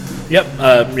 Buck. Yep.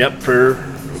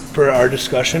 Per our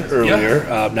discussion earlier,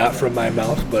 not from my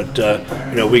mouth, but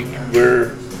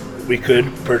we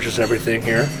could purchase everything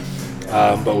here,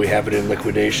 but we have it in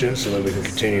liquidation so that we can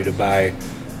continue to buy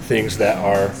things that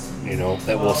are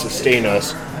that will sustain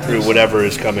us through whatever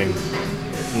is coming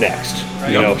next.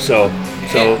 So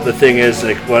the thing is,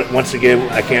 like, once again,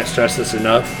 I can't stress this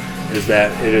enough, is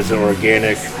that it is an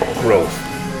organic growth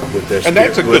with this. And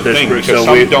that's a good thing, group. because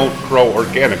some don't grow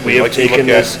organically. We have Like you taken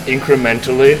look at- this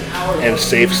incrementally and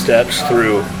safe steps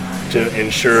through to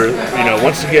ensure,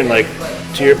 once again, like,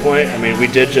 to your point, I mean, we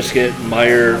did just get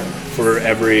Meijer for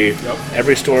every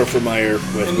store for Meijer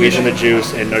with Weeds in the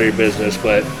Juice and Nutty Business,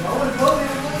 but,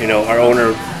 our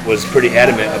owner was pretty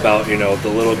adamant about, the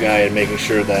little guy, and making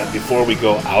sure that before we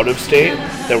go out of state,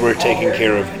 that we're taking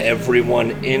care of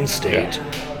everyone in state,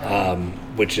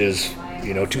 which is,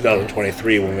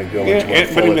 2023 when we go into our But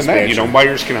full even expansion. that,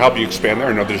 Myers can help you expand there.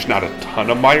 I know there's not a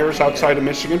ton of Myers outside of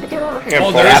Michigan, but there are a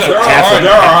handful. there is There half are, of-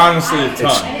 there are honestly a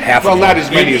ton. half Well, of not them. as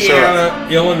many as there are.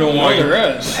 Indiana, Illinois.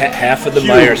 there is. Half of the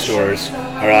Huge. Meijer stores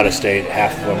are out of state.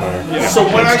 Half of them are. So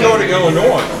when I go to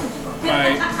Illinois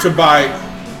Right. to buy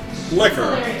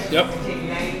liquor, Yep.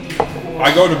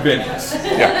 I go to Binny's.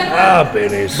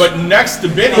 Benny's. But next to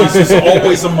Binny's is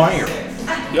always a Meijer.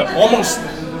 Yep. Almost,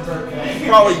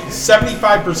 probably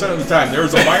 75% of the time,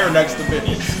 there's a Meijer next to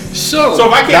Binny's. So So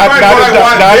if I can't Not, find not, what in, I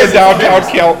want, not in visit downtown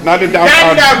Binny's. Cal, not in Not in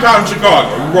downtown. downtown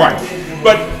Chicago, right.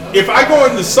 But if I go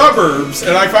in the suburbs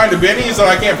and I find a Binny's and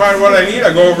I can't find what I need,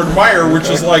 I go over to Meijer, which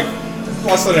is like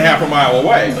less than a half a mile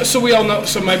away. So we all know.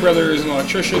 So my brother is an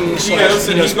electrician. He is,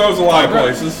 and he goes a lot of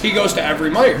places. He goes to every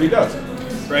Meijer. He does.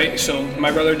 Right. So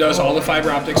my brother does all the fiber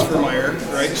optics for Meijer.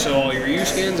 Right. So all your U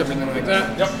scans, everything like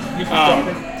that. Yep. You keep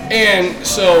talking. And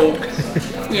so,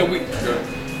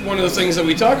 one of the things that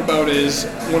we talk about is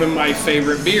one of my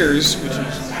favorite beers, which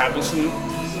happens to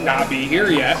not be here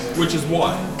yet. Which is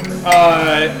what?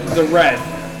 The red.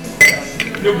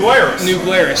 New Glarus. New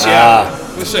Glarus, yeah.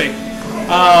 Let's see.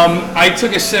 I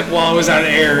took a sip while I was on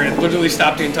air and literally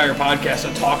stopped the entire podcast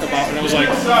to talk about it, and I was like,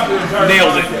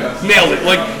 nailed it.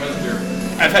 Like,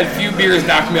 I've had few beers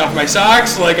knock me off my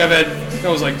socks. Like, I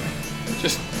was like,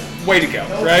 just way to go,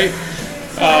 right?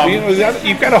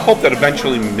 You've got to hope that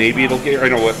eventually maybe it'll get. I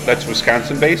know that's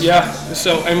Wisconsin based. Yeah.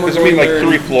 So, and we're Does it going mean like there in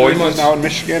 3 Floyds months. is now in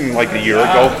Michigan? And like a year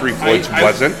ago, 3 Floyds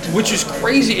wasn't. Which is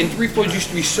crazy, and 3 Floyds used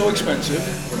to be so expensive.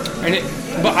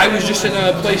 But I was just in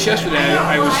a place yesterday.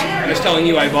 I was telling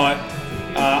you I bought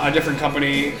a different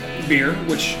company beer,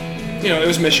 which it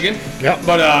was Michigan. Yep.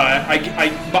 But I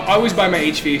always buy my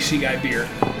HVAC guy beer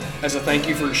as a thank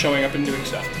you for showing up and doing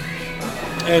stuff.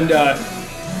 And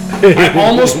I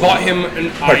almost bought him an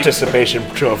Participation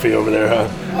trophy over there, huh?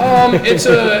 It's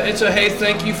a hey,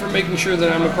 thank you for making sure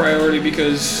that I'm a priority,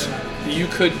 because you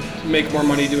could make more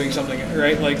money doing something,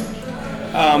 right? Like,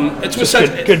 it's what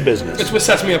sets Good business. It's what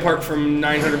sets me apart from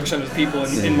 900% of the people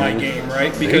in my game,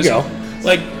 right? Because, go.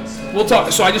 like, we'll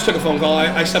talk. So I just took a phone call.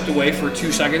 I stepped away for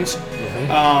 2 seconds.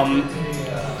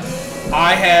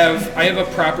 I have a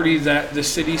property that the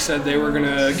city said they were going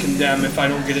to condemn if I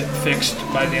don't get it fixed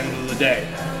by the end of the day,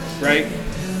 right?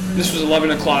 This was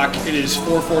 11 o'clock. It is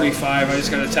 4:45. I just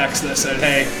got a text that said,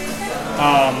 hey,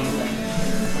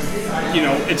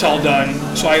 it's all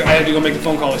done. So I had to go make a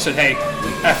phone call that said, hey,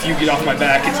 F you, get off my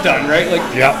back, it's done, right? Like,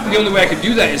 Yeah. the only way I could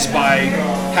do that is by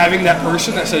having that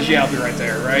person that says, yeah, I'll be right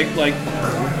there, right? Like,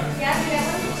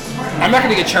 I'm not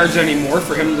going to get charged anymore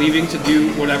for him leaving to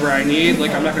do whatever I need.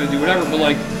 Like, I'm not going to do whatever, but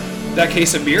like, that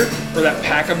case of beer, or that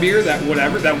pack of beer, that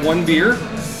whatever, that one beer,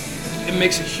 it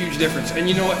makes a huge difference. And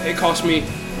you know what? It cost me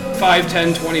 $5,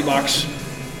 $10,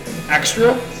 $20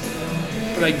 extra,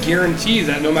 but I guarantee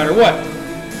that no matter what,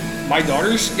 my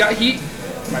daughter's got heat.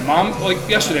 My mom, like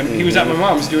yesterday, he was at my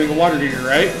mom's doing a water heater,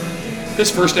 right? His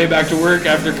first day back to work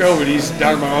after COVID, he's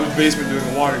down in my mom's basement doing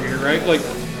a water heater, right? Like,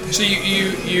 so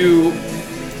you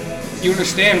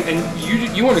understand, and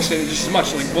you understand it just as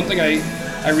much. Like, one thing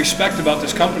I respect about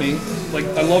this company, like,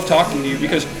 I love talking to you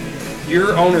because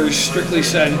your owners strictly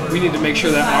said we need to make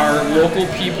sure that our local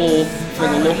people for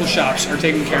the local shops are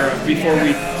taken care of before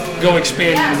we go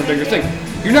expand into the bigger thing.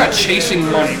 You're not chasing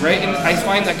money, right? And I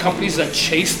find that companies that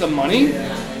chase the money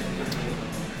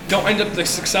don't end up the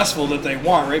successful that they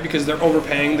want, right? Because they're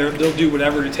overpaying, they'll do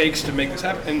whatever it takes to make this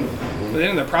happen. And at the end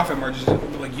of their profit margins,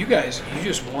 like you guys, you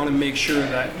just want to make sure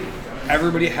that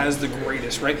everybody has the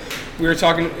greatest, right? We were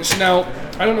talking, so now,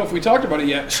 I don't know if we talked about it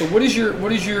yet, so what is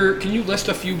your, can you list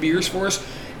a few beers for us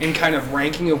in kind of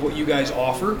ranking of what you guys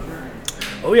offer?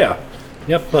 Oh, yeah.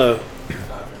 Yep.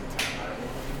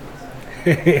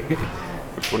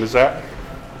 Which one is that?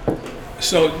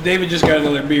 So David just got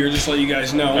another beer, just to let you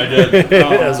guys know. I did.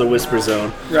 As a whisper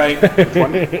zone. Right.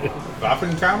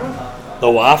 Waffenkammer? The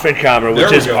Waffenkammer, which There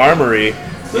we is go. Armory.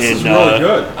 This is really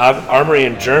good. Armory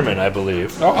in German, I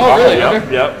believe. Oh, really? Yep,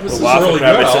 Okay. yep. This The is really Waffenkammer.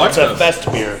 good. I like It's a this.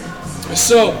 fest beer.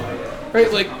 So,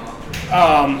 right, like,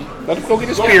 Let him go get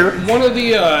his beer. one of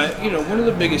the one of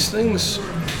the biggest things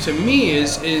to me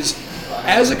is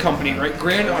as a company, right?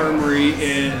 Grand Armory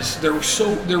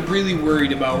they're really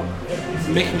worried about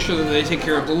making sure that they take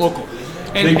care of the local.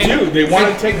 And, They do. They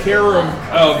want to take care of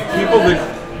people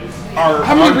that are.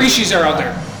 How many Rishis are out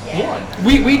there? One.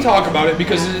 We talk about it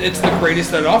because it's the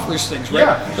greatest that offers things, right?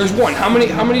 Yeah. There's one. How many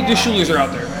Deschulers are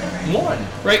out there? One.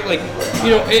 Right? Like,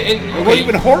 and What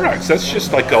even Horrocks? That's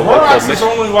just like a local. Horrocks is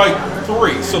only like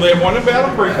 3. So they have one in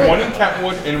Battle Creek, one in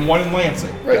Kentwood, and one in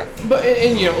Lansing. right. But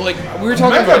and like we were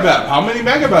talking about Megabev. How many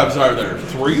Megabevs are there?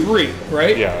 3? 3,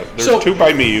 right? Yeah, there's so, 2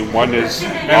 by me. One is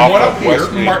And off one of up here,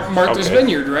 West Main. Martha's Okay.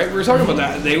 Vineyard, right? We were talking about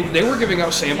that. They were giving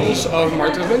out samples of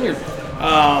Martha's Vineyard,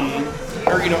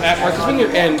 at Martha's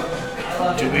Vineyard, and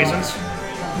 2 reasons.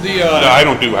 the No, I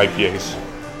don't do IPAs.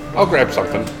 I'll grab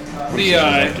something. the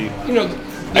empty. the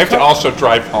I have to co- also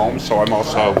drive home, so I'm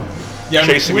also Yeah,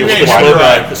 chasing we it made with a Slow water.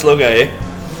 guy. The slow guy, eh?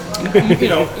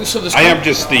 so this I am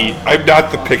just I'm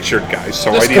not the pictured guy,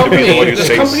 so I this need to be the one who this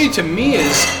says. company to me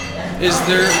is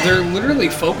they're literally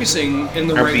focusing in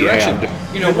the I'm right the direction.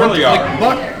 and. They really like are.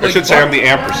 Buck, I like should say Buck, I'm the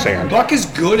ampersand. Buck is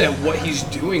good at what he's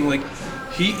doing. Like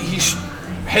he's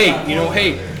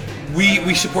hey,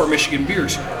 we support Michigan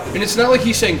beers. And it's not like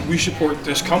he's saying we support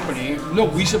this company. No,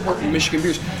 we support Michigan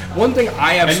beers. One thing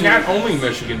I And absolutely not only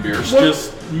Michigan beers, Well,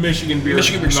 just Michigan beers,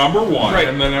 Michigan beers. number 1, Right.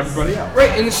 and then everybody else. right,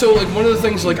 and so like one of the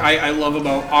things like I love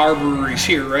about our breweries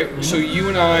here, right? So you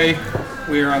and I,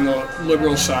 we are on the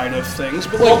liberal side of things,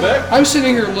 but Little like bit. I'm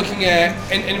sitting here looking at,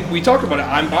 and we talked about it.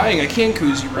 I'm buying a can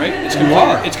koozie, right?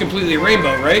 It's completely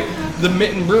rainbow, right? The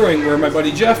Mitten Brewing, where my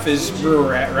buddy Jeff is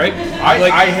brewer at, right?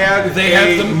 I had they a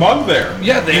have the mug there.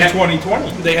 Yeah, they in have-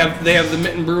 2020. They have the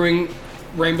Mitten Brewing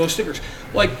rainbow stickers.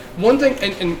 Like one thing,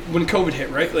 and when COVID hit,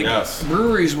 right? Like Yes.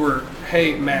 breweries were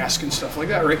mask and stuff like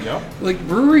that, right? Yep. Like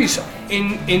breweries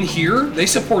in here, they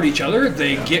support each other.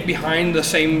 They get behind the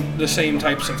same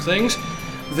types of things.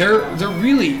 They're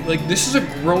really like this is a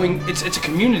growing. It's a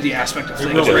community aspect of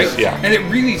things, really right? is, yeah. And it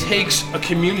really takes a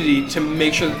community to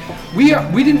make sure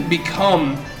that we didn't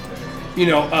become.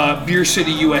 Beer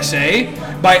City USA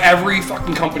by every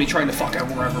fucking company trying to fuck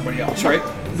over everybody else, right?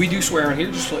 We do swear on here,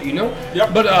 just to let you know.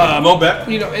 Yep. But A little bit.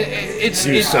 It's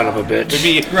You son of a bitch.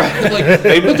 Maybe, right. Like, but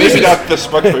this maybe is, not this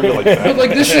much, maybe like but that. like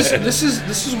this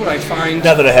is what I find.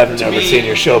 Now that I haven't to ever me- seen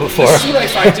your show before. This is what I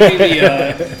find to be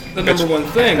the number one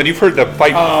thing. And you've heard the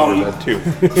fight before that too.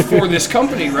 For this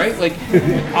company, right? Like,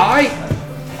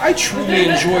 I truly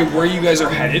enjoy where you guys are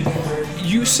headed.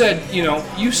 You said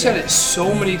it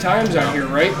so many times out here,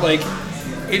 right? Like,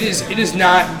 it is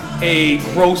not a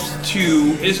growth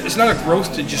to it's not a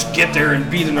growth to just get there and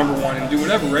be the number one and do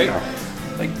whatever, right?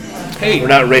 Like, hey, We're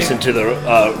not racing to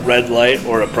the red light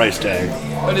or a price tag.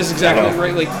 That is exactly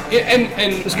right. Like,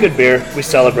 and It's good beer. We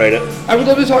celebrate it. I would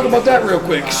love to talk about that real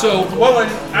quick. So, Well,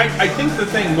 and I think the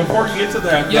thing before you get to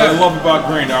that, Yeah. that I love about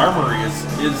Grand Armory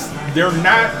is they're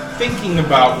not thinking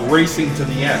about racing to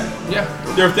the end. yeah.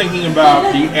 They're thinking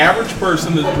about the average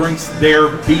person that drinks their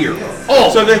beer.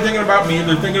 Oh. So they're thinking about me,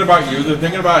 they're thinking about you, they're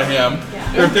thinking about him,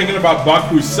 they're thinking about Buck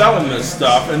who's selling this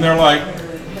stuff, and they're like,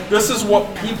 this is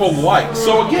what people like.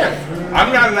 So again,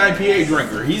 I'm not an IPA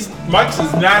drinker. Mike's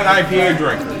is not an IPA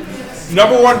drinker.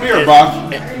 Number one beer,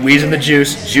 Buck. Wheeze in the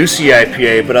Juice, juicy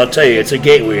IPA, but I'll tell you, it's a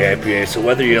gateway IPA. So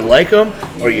whether you like them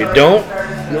or you don't,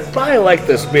 you'll probably like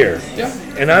this beer. Yeah.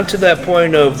 And on to that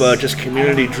point of just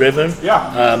community driven.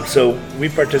 Yeah. So we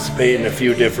participate in a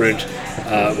few different.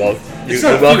 It's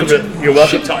You're not welcome. huge. You're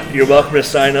welcome. Shit ton. You're welcome to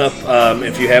sign up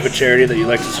if you have a charity that you'd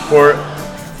like to support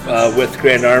with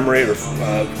Grand Armory, or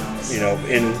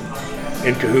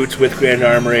in cahoots with Grand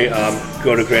Armory.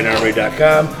 Go to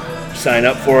grandarmory.com, sign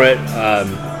up for it.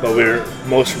 But we're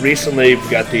most recently we've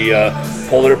got the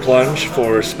Polar Plunge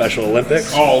for Special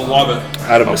Olympics Oh, love it.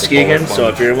 out of the Muskegon. Polar So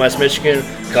if you're in West Michigan,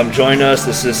 come join us.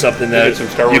 This is something that Get some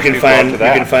Star you Wars can people out find. to You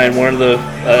that. can find one of the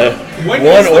When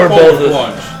one is the or Polar both.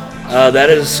 Plunge? That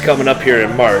is coming up here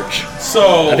in March.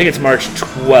 So I think it's March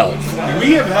 12th.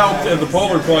 we have helped at the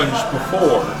Polar Plunge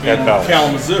before in At Bell's.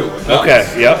 Kalamazoo. at Bell's.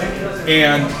 Okay. Yep.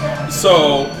 And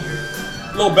so,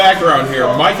 little background here.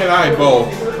 Mike and I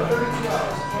both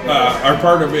are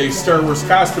part of a Star Wars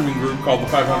costuming group called the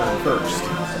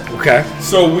 501st. Okay.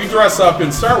 So we dress up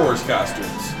in Star Wars costumes.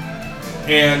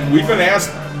 And we've been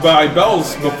asked by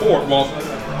Bell's before, well,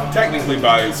 technically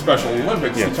by Special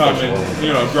Olympics, Yeah, to come Special and,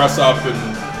 Olympics. dress up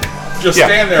and just Yeah,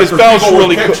 stand there because for Bell's people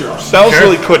really with could, pictures. Bell's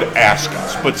really could ask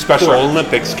us, but Special Correct.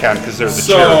 Olympics can because they're the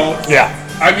So, charity. Yeah.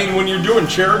 I mean, when you're doing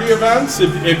charity events,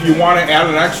 if you want to add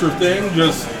an extra thing,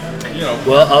 just,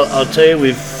 Well, I'll tell you,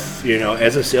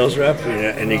 as a sales rep,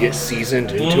 and you get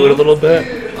seasoned into it a little bit,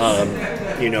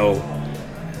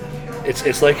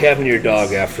 it's like having your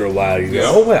dog after a while. You go,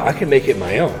 Yeah. oh, well, I can make it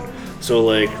my own. So,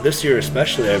 like, this year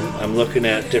especially, I'm looking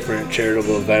at different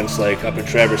charitable events, like up in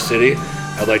Traverse City.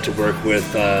 I'd like to work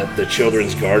with the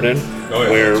Children's Garden, Oh, yeah.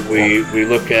 where we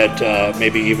look at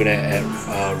maybe even at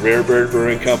Rare Bird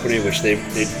Brewing Company, which they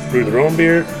brew their own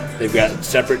beer. They've got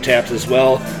separate taps as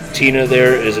well. Tina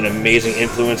there is an amazing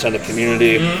influence on the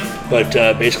community. But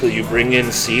basically, you bring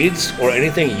in seeds or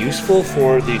anything useful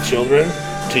for the children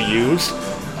to use,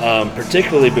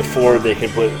 particularly before they can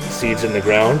put seeds in the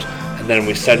ground. And then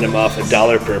we send them off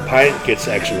 $1 per pint, gets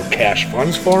actual cash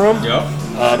funds for them. yeah.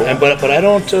 But I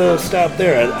don't stop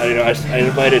there. I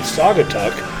invited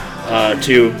Saugatuck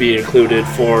to be included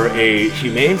for a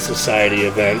Humane Society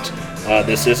event.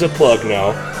 This is a plug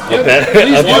now.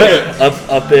 please plug it.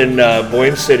 Up in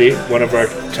Boyne City, one of our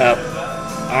top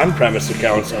on-premise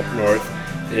accounts up north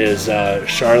is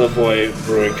Charlevoix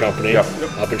Brewing Company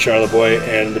up in Charlevoix,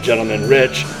 and the gentleman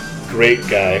Rich, great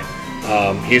guy.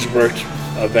 He's worked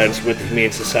events with the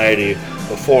Humane Society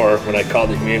before. When I called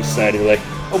the Humane Society, they're like,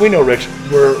 "Oh, we know Rich.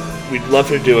 We'd love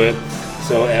to do it."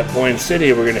 So at Boyne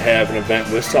City, we're going to have an event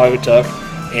with Saugatuck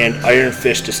and Iron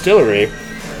Fish Distillery,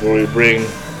 where we bring,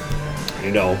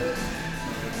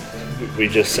 we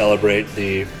just celebrate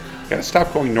the. Gotta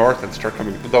stop going north and start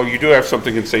coming. Though you do have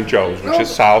something in St. Joe's, which is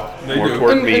south, They more do.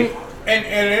 toward And- me. And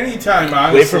any time,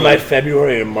 honestly. Wait for my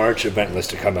February and March event list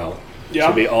to come out. Yeah.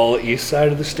 It'll be all east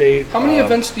side of the state. How many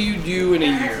events do you do in a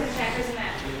year?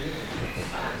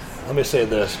 Let me say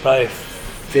this: probably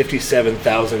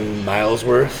 57,000 miles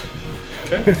worth.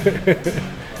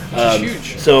 It's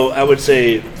huge. So I would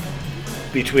say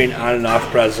between on and off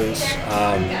presence,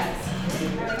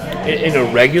 in a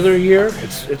regular year,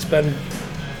 it's been,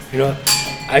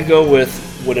 I go with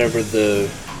whatever the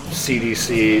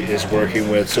CDC is working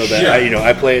with, so that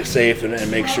I play it safe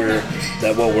and make sure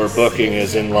that what we're booking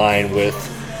is in line with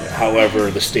however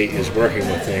the state is working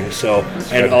with things. So,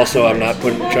 and also I'm not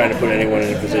trying to put anyone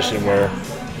in a position where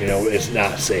it's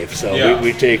not safe. So Yeah.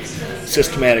 we take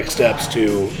systematic steps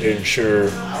to ensure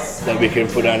that we can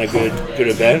put on a good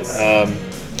event.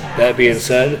 That being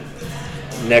said,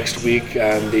 next week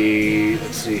on the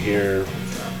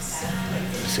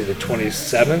the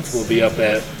 27th, we'll be up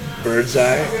at Bird's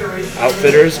Eye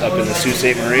Outfitters up in the Sault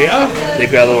Ste. Maria.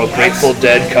 They've got a little Grateful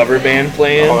Dead cover band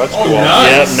playing. Oh, that's Oh, cool.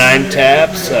 nice. Yep, 9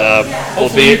 taps.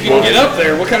 Hopefully you can get up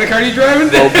there. What kind of car are you driving?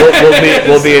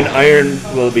 We'll be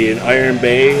in Iron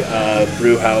Bay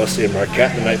Brew House in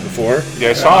Marquette the night before. Yeah,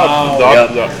 I saw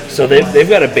Yep. So they've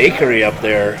got a bakery up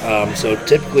there. So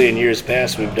typically in years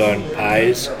past we've done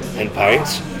pies and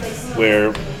pints,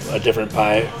 where a different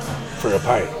pie for a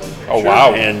pint. Oh,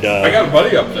 wow. And I got a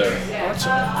buddy up there.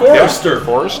 Forrester.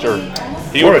 Forrester.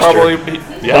 He would Forrester. probably.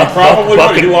 Yeah, probably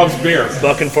Buck would. He and- loves beer.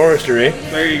 Buck and Forestry.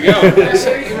 There you go.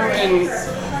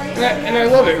 And I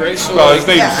love it, right? So Well, like,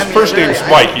 his first name's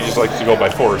Mike. He just likes to go by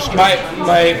Forrester.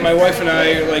 my wife and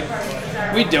I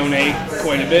we donate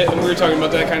quite a bit, and we were talking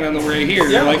about that kind of on the way here.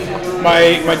 Yeah. Like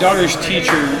my daughter's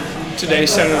teacher today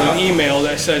sent out an email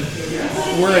that said,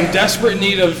 "We're in desperate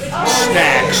need of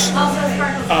snacks.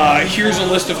 Here's a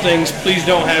list of things. Please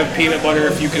don't have peanut butter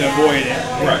if you can avoid it."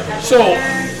 Right. So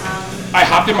I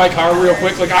hopped in my car real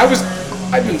quick. Like I was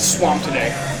I've been swamped today.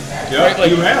 Yeah, Right, like,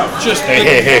 you have. Just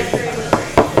Hey.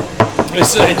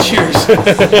 It's, cheers.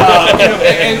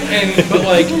 But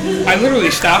like, I literally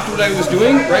stopped what I was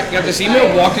doing, right? Got this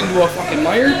email, walked into a fucking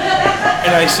Meijer,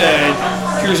 and I said,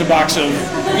 here's a box of,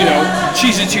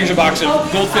 Cheez-Its, here's a box of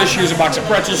Goldfish, here's a box of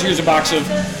pretzels, here's a box of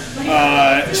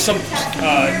some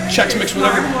Chex Mix,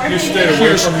 whatever. You stayed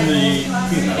away from the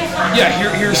peanuts. Yeah,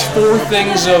 here's 4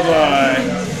 things of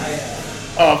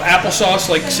applesauce,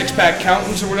 like 6-pack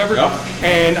Countons or whatever. Yep.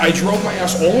 And I drove my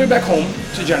ass all the way back home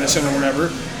to Jenison or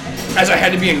whatever, as I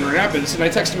had to be in Grand Rapids. And I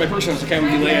texted my person, I was like, I'm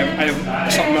going to be late. I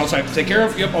have something else I have to take care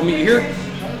of. Yep, I'll meet you here.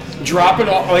 Drop it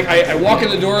off. Like, I walk in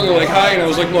the door, they're like, hi. And I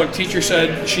was like, look, teacher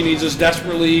said she needs us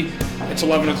desperately. It's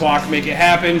 11 o'clock, make it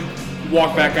happen.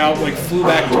 Walk back out, like, flew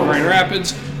back to Grand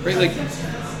Rapids. Right? Like,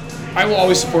 I will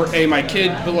always support my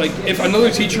kid, but like if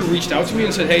another teacher reached out to me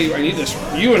and said, "Hey, I need this,"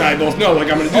 you and I both know, like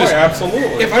I'm going to do this.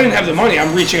 Absolutely. If I didn't have the money,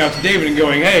 I'm reaching out to David and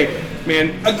going, "Hey,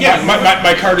 man, again,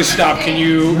 my card is stopped. Can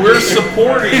you?" We're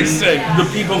supporting Insane. the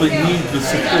people that need the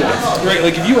support. Right?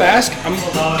 Like if you ask, I'm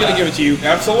going to give it to you.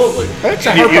 Absolutely. That's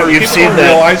the hard part. You've People seen don't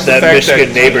realize the that fact Michigan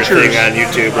that neighbor teachers- thing on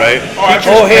YouTube, right?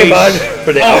 Teachers Hey, pay- bud.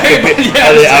 Where they outcompete, yeah,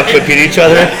 how they exactly. outcompete each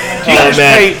other. Oh, Teachers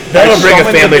man. pay That'll bring a installment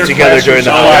of family their together during the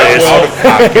classes holidays. out of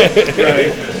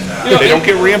pocket. They don't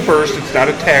get reimbursed. It's not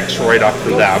a tax write-off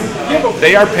for them.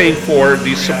 They are paying for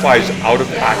these supplies out of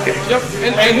pocket. Yep.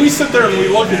 And we sit there and we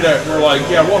look at that and we're like,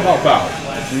 yeah, we'll help out.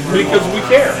 Because we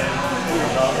care.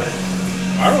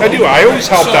 I do. I always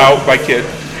helped out my kid.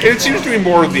 And it seems to be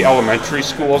more of the elementary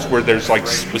schools where there's like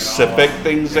specific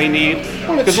things they need.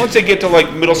 Because once they get to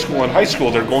like middle school and high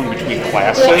school, they're going between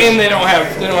classes. Well, and they don't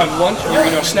have lunch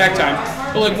or snack time.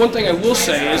 But like one thing I will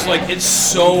say is like it's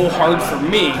so hard for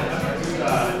me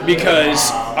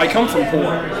because I come from poor,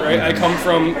 right? I come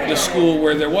from the school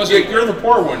where there wasn't You're the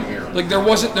poor one here. like there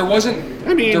wasn't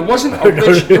I mean- there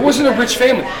wasn't a rich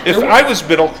family. If I was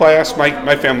middle class,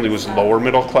 my family was lower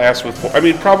middle class with,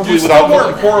 probably You still without.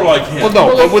 weren't poor like him. Well,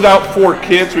 no, but without 4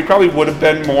 kids, we probably would have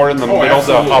been more in the middle,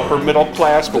 absolutely. the upper middle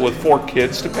class. But with 4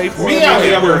 kids to pay for, Me, on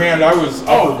the other hand, I was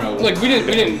upper middle. like we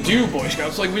didn't do Boy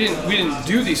Scouts. Like we didn't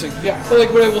do these things. Yeah. But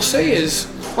like what I will say is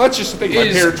well, that's just the thing. My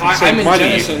is parents would I'm save in money,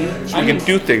 Jenison. so we can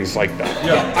do things like that.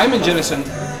 Yeah. I'm in Jenison,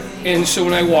 and so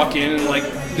when I walk in and like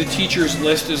the teacher's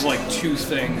list is like 2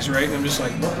 things, right? And I'm just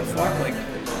like, what the fuck, like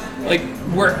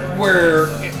where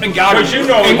and God, Because you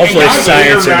know, and Hopefully God- it's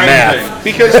science and nine math.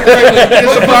 things. Because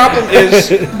the problem is,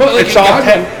 But, like, it's all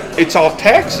God- it's all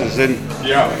taxes, and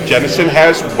Yeah. Jenison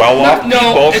has well-off No,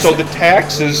 people, it's- so the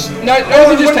taxes. not Well,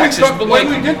 only just when taxes, but like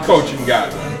when we did coaching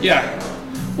guys. yeah.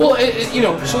 Well,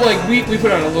 so like we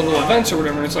put on a little events or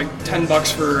whatever, and it's like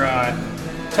 $10 for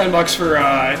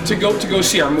to go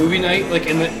see our movie night, like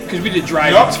because we did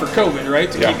drive-ins for COVID,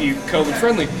 right, to Yeah. keep you COVID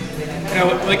friendly. And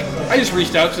I just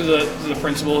reached out to the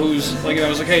principal, who's like, and I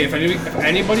was like, hey, if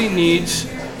anybody needs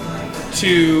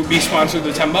to be sponsored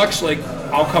the $10, like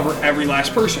I'll cover every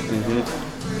last person.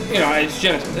 It's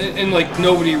Jenison, and like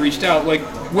nobody reached out. Like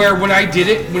where when I did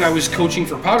it when I was coaching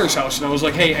for Potter's House, and I was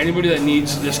like, hey, anybody that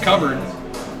needs this covered.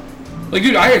 Like,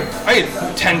 dude, I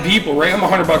had 10 people, right? I'm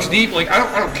 $100 deep. Like,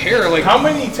 I don't care. Like, How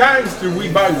many times did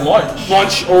we buy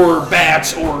lunch? or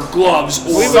bats or gloves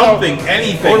or Something,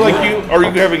 anything. Or like are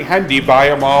you having Hendy buy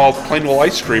them all Plainville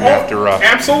ice cream after?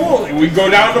 Absolutely. We go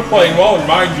down to Plainwell, and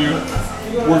mind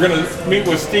you, we're going to meet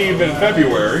with Steve in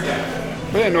February,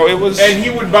 Yeah, no, it was. and he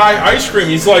would buy ice cream.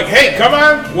 He's like, hey, come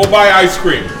on, we'll buy ice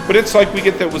cream. But it's like we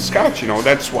get that with Scouts,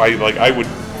 That's why, like,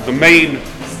 the main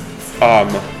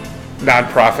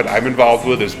nonprofit I'm involved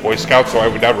with is Boy Scouts, so I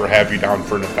would never have you down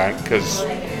for an event because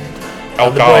The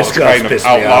alcohol Boy is Scouts kind of pissed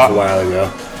me off a outlawed. while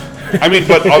ago.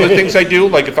 But other things I do,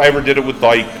 like if I ever did it with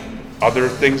like other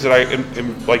things that I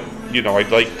am like,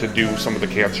 I'd like to do some of the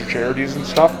cancer charities and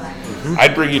stuff.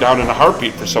 I'd bring you down in a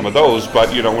heartbeat for some of those. But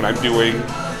when I'm doing,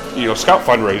 Scout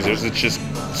fundraisers, it's just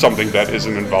something that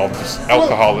isn't involved.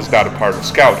 Alcohol is not a part of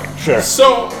Scouting. Sure.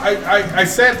 So I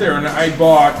sat there and I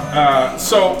bought,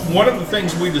 so one of the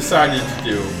things we decided to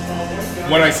do,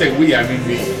 when I say we, I mean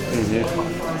me,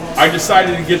 I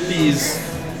decided to get these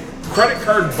credit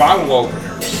card bottle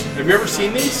openers. Have you ever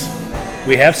seen these?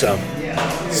 We have some.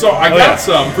 So I got yeah.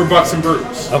 some for Bucks and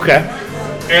Brews. Okay.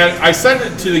 And I sent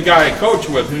it to the guy I coach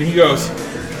with, and he goes,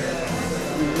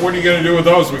 what are you going to do with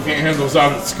those? We can't hand those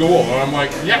out at school. And I'm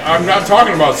like, yeah, I'm not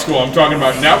talking about school. I'm talking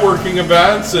about networking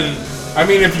events. And I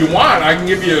mean, if you want, I can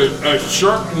give you a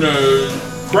shirt and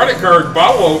a credit card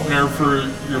bottle opener for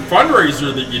your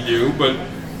fundraiser that you do. But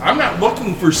I'm not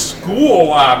looking for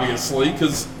school, obviously,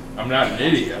 because I'm not an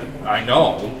idiot. I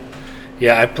know.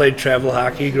 Yeah, I played travel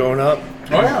hockey growing up.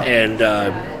 Oh, yeah. And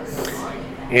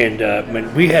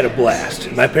And we had a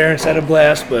blast. My parents had a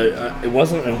blast, but it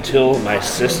wasn't until my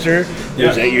sister, who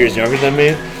was 8 years younger than me,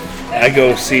 I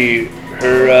go see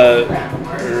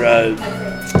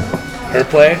her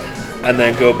play, and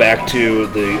then go back to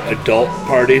the adult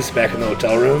parties back in the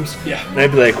hotel rooms. Yeah. And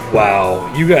I'd be like,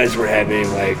 wow, you guys were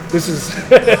having like, this is,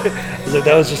 I was like,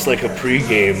 that was just like a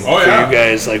pregame for you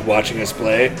guys like watching us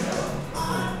play.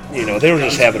 You know, they were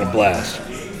just having a blast.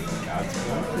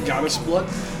 Goddess blood.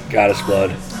 Goddess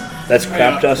blood. That's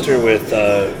crop duster with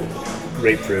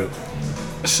grapefruit.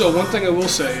 So one thing I will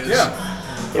say is,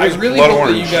 I There's really blood hope that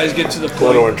orange. you guys get to the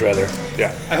Blood point. orange, rather.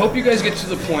 Yeah. I hope you guys get to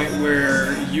the point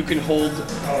where you can hold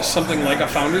something like a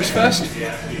Founders Fest,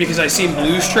 because I seen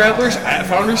Blues Travelers at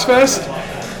Founders Fest,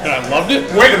 and I loved it.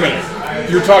 Wait a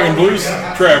minute. You're talking Blues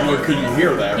Traveler. Could you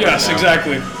hear that? Yes,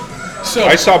 exactly. So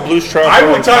I saw Blues I Traveler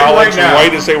will in tell you college right now.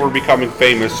 right as they were becoming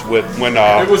famous with when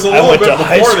It was a I little went bit to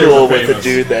high before they school were with a famous.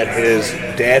 dude that his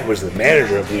dad was the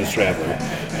manager of Blues Traveler.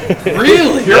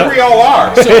 really, Here we all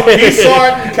are. So he saw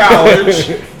it in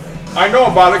college. I know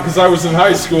about it because I was in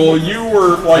high school. You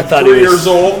were like thought 3 he was- years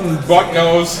old, and Buck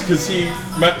knows because he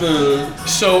met the.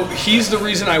 so he's the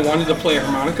reason I wanted to play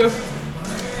harmonica.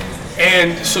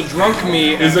 And so Drunk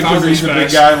Me at Is it because Founders he's a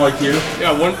big Fest. guy like you?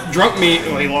 Yeah, Drunk Me.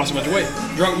 Well, he lost a bunch of weight.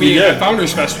 Drunk Me He did. at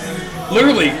Founders Fest.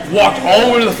 Literally walked all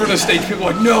the way to the front of the stage. People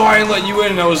were like, no, I ain't letting you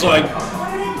in. And I was like,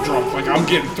 drunk, like I'm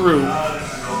getting through.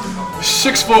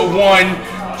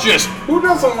 6'1", just Who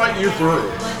doesn't let you through?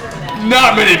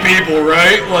 not many people,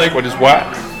 right? Like, what is what?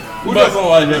 Who doesn't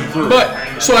let him through?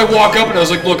 but so I walk up and I was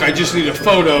like, look, I just need a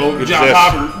photo. John this.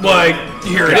 Popper, like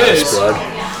here it Goddess is. blood.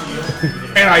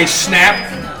 And I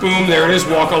snap, boom, there it is.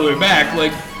 Walk all the way back,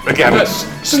 like. Again, but- it's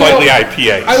so slightly now,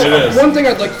 IPA. I, It is. one thing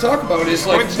I'd like to talk about is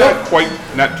like It's not quite,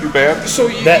 not too bad. so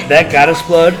you, That goddess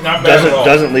blood Not bad at all.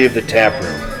 doesn't leave the tap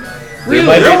room.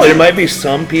 really, There might be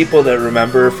some people that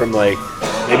remember from like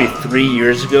maybe 3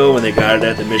 years ago when they got it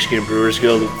at the Michigan Brewers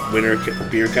Guild Winter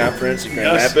Beer Conference in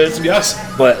Grand yes, Rapids.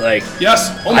 yes, But like, yes.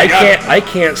 Oh my I god. I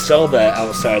can't sell that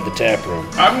outside the tap room.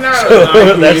 I'm not. So an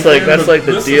IPA that's like- fan, that's but like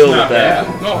the this is deal not with that.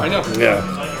 bad. No, I know.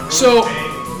 Yeah, So,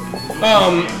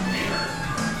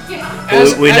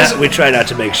 as, we try not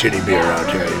to make shitty beer around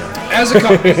here. You know? as a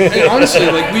company, and honestly,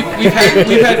 like we've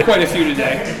had quite a few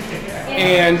today,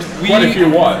 and we Quite a few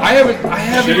what? I haven't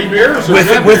Shitty beers or good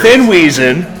beers? Within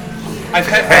Wheezin, I've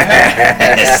had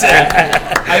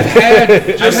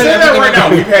Just say that right now.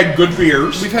 We've had good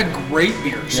beers. We've had great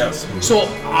beers. Yes. So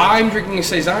I'm drinking a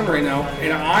saison right now,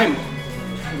 and I'm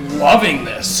loving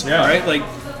this. Yeah. Right? Like,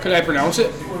 could I pronounce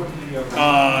it?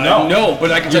 No. No,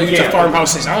 but I can tell you it's a can't.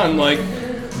 farmhouse saison. Like,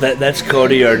 that's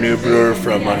Cody, our new brewer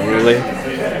from Unruly.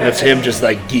 That's him just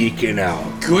like geeking out.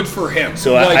 good for him.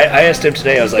 So like, I asked him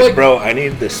today, I was like, like- bro, I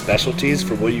need the specialties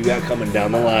for what you got coming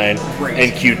down the line Great.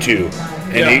 in Q2.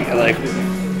 And Yeah. he, like,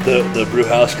 the brew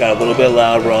house got a little bit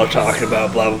loud. We're all talking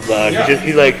about blah, blah, blah. Yeah.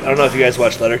 He like, I don't know if you guys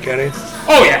watch Letterkenny.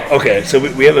 oh yeah, Okay, so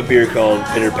we have a beer called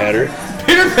Pitter Patter.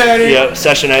 Peter Patty. Yeah,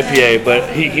 session IPA, but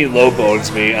he low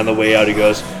bones me on the way out. He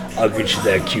goes, I'll get you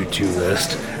that Q2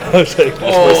 list. I was like, that's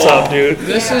what's up, dude.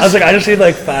 this I is- was like, I just need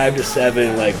like 5 to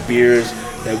 7 like beers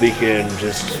that we can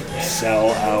just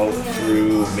sell out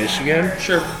through Michigan.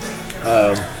 Sure.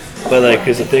 But like,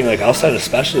 here's the thing, like I'll send a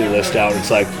specialty list out and it's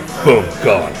like, boom,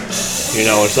 gone. You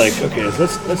know, it's like, okay,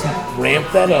 let's ramp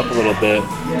that up a little bit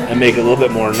and make it a little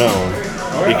bit more known.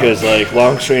 Because like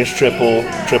Long Strange triple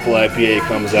IPA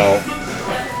comes out.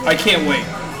 I can't wait.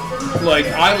 Like,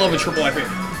 I love a triple IPA.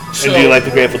 So, And do you like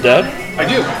the Grateful Dead? I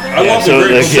do. I love so, the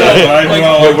Grateful like, Dead, yeah. but I do Like,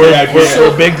 not like We're, the IPA.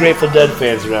 we're big Grateful Dead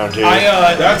fans around here.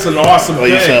 That's an awesome well,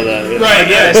 thing. you saw that. Yeah. Right,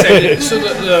 yeah. I said,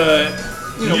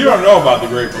 so You don't know about the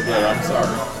Grateful Dead. I'm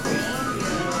sorry.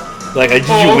 Like, did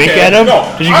Oh, you wink okay. at him?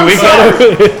 No, Did you I'm wink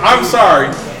sorry. at him? I'm sorry.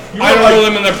 You I were don't like, know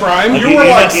them in their prime. You were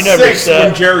like you never 6 said-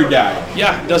 when Jerry died.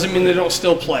 Yeah, doesn't mean they don't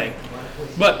still play.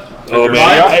 But Oh man,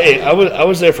 Right? I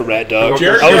was there for Rat Dog.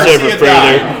 Jerry I was there for Garcia Further.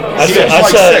 died. I He saw, was I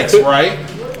like saw, 6,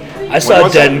 right? I saw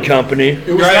was Dead that? and Company. It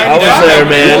was Right. I was that there, guy.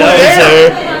 man. You I were was there.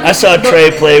 there. I saw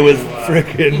Trey play with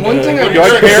frickin' one thing I You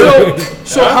like pear?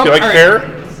 So how? You like all right,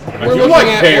 pear? We're You looking like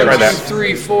at pear. 1, 2, Try that.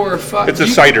 3, 4, 5. It's a Do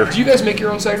you- cider. Do you guys make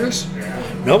your own ciders?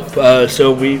 Nope.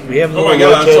 So we have a Oh little my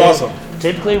God, that's rotator. awesome.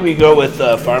 Typically we go with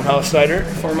farmhouse cider.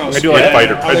 Farmhouse. I do like Yeah.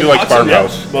 fighter. I do like I'll take that.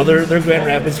 farmhouse. Well, they're Grand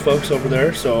Rapids folks over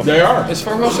there, so They are. Is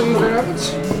Farmhouse in Grand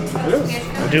Rapids?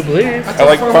 I do believe. I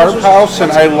like farmhouse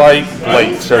and I like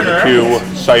Blake's are the two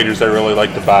ciders I really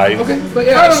like to buy. Okay, but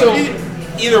yeah, so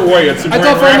Either way, it's a I Grand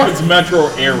thought Farmhouse- Rapids metro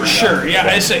area. sure, yeah,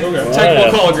 I say. Okay.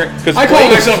 We'll call it Grand. 'Cause I call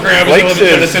Blake's- myself Grand Rapids. Blake's I live in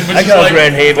is- Denison, but I just call like,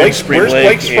 Grand Haven, Blake's- Spring where's Lake,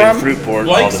 Blake's and from? Fruitport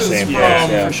all Blake's the is same from- place.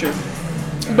 Yeah. for sure.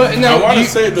 But now I want to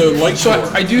say the light So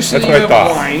sword. I do see That's you what I have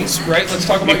thought. wines, right? Let's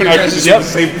talk about You your and I could guys' do the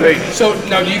same thing. So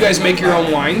now, do you guys make your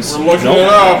own wines? Looking it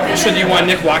up. So do you want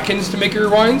Nick Watkins to make your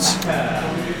wines?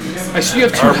 I see you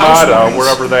have two house Armada, wines.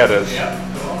 wherever that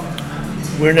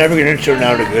is. We're never going to turn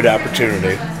down a good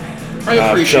opportunity. I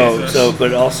appreciate this.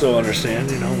 But also understand,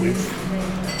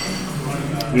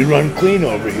 we run clean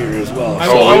over here as well. I've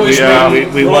So always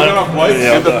been we rolling want up lights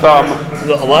In the thumb.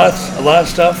 a lot of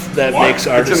stuff that makes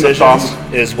our It's in the decisions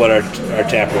thumb. is what our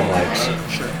tap room likes.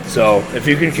 Sure. So if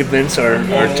you can convince our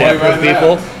Well, tap why room not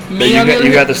that? people Me, that on the other you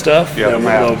got hand- the stuff, Yeah, then the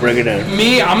map. we'll bring it in.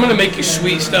 Me, I'm gonna make you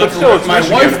sweet stuff. But still, it's My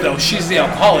Michigan. wife, though, she's the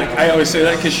alcoholic. I always say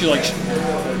that because she likes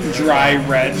dry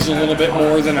reds a little bit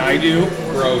more than I do.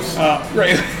 Gross.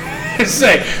 Right.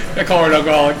 Say, I call her an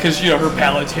alcoholic because her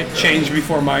palate changed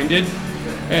before mine did.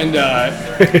 And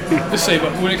just say,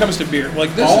 but when it comes to beer,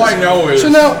 like this. All I know is- So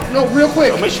now, no, real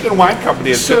quick. Michigan Wine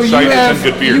Company has So good you ciders have and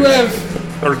good beers. you have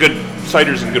or good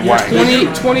ciders and good wines.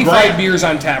 25 Right. beers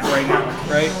on tap right now,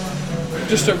 right?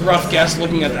 Just a rough guess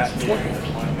looking at that.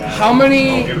 How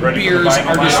many get ready for the beers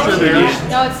final are mile distributed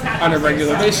No, it's not. on a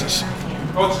regular basis?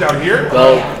 Oh, it's down here?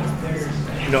 Well,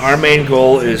 our main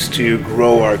goal is to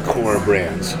grow our core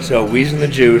brands. So Wheeze and the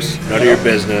Juice, None of Your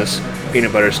Business,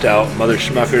 Peanut Butter Stout, Mother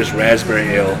Schmucker's Raspberry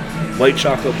Ale, White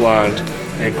Chocolate Blonde,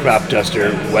 and Crop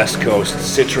Duster West Coast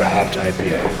Citra Hopped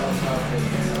IPA.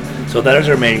 So that is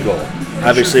our main goal.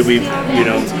 Obviously, we've,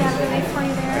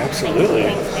 absolutely.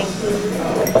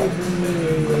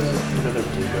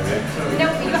 No,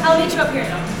 I'll meet you up here.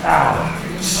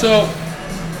 So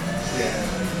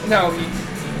now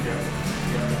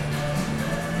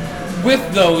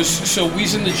with those, so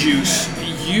Wheeze and the Juice,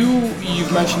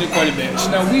 you've mentioned it quite a bit.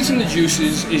 So now Wheeze and the Juice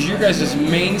is your guys'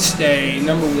 mainstay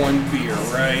 #1 beer,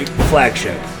 right?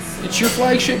 Flagship. It's your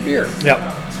flagship beer. Yep.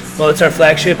 Well, it's our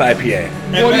flagship IPA.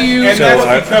 What do you? And So that's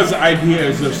I- because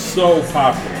IPAs are so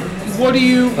popular. What do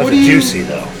you? That's What do you? juicy,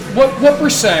 though. What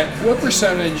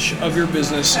percentage of your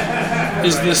business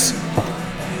is this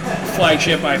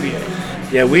flagship IPA?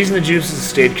 Yeah, Wheeze and the Juice has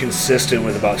stayed consistent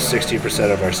with about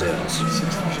 60% of our sales.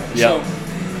 Yep. So,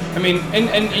 I mean,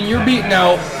 and you're beating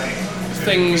out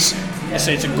things. I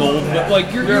say it's a gold, but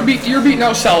like you're beating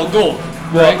out solid gold,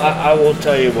 Well, right? I will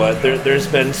tell you what, there's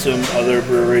been some other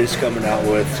breweries coming out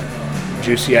with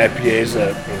juicy IPAs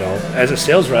that, as a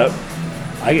sales rep,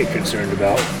 I get concerned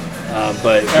about.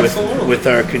 But Absolutely. with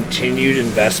our continued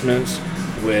investments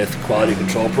with quality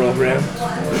control program,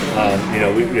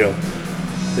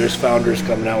 there's founders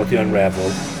coming out with the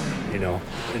Unraveled,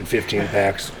 in 15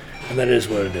 packs, and that is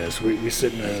what it is. We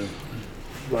sit in a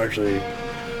largely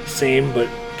same but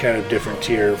kind of different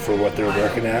tier for what they're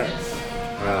working at.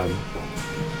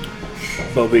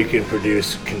 But we can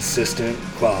produce consistent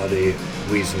quality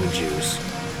Wheeze and the Juice.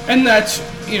 And that's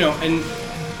and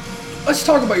let's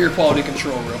talk about your quality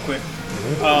control real quick.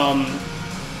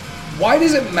 Why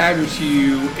does it matter to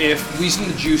you if Wheeze and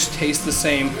the Juice tastes the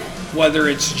same, whether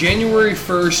it's January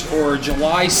 1st or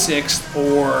July 6th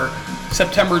or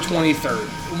September 23rd?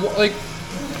 Like,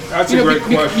 That's a great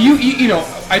question.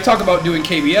 I talk about doing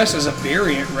KBS as a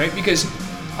variant, right? Because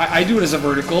I do it as a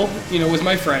vertical, with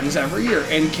my friends every year.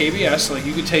 And KBS, like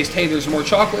you could taste, hey, there's more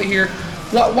chocolate here.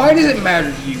 Why does it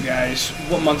matter to you guys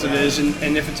what month it is and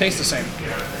if it tastes the same?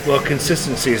 Well,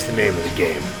 consistency is the name of the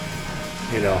game.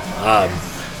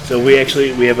 So we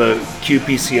have a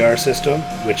qPCR system,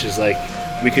 which is like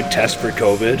we could test for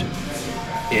COVID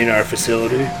in our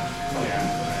facility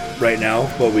right now,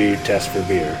 but we test for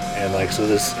beer, and so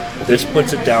this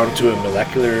puts it down to a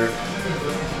molecular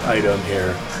item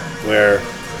here, where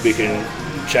we can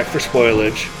check for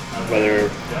spoilage, whether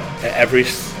at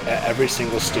every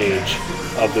single stage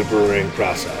of the brewing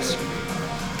process.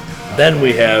 Then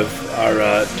we have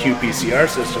our qPCR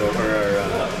system, or our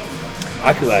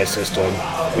Oculi system,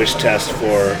 which tests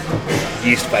for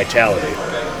yeast vitality.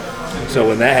 So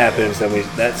when that happens, then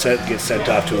that gets sent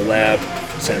off to a lab,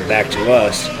 sent back to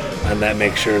us, and that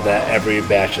makes sure that every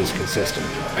batch is consistent.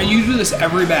 And you do this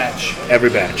every batch? Every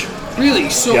batch.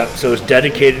 Really? So Yep. So it's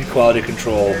dedicated quality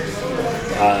control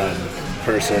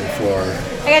person for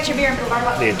I got your beer and blue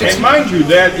bar. the entire. And mind you,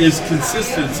 that is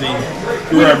consistency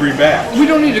through every batch. we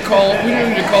don't need to call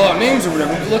out names or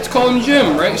whatever. But let's call him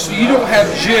Jim, right? So you don't have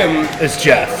Jim. It's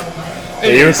Jeff. Yeah,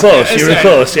 It you were is- close. it's You were that.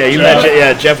 close. Yeah, you met.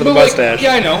 Yeah, Jeff with the But mustache.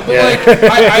 yeah, I know. But Yeah.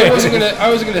 I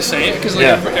wasn't gonna say it because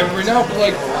Yeah. every now,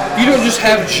 but you don't just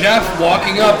have Jeff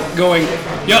walking up going,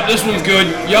 "Yep, this one's good.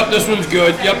 Yep, this one's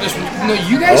good. Yep, this one." No,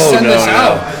 you guys send this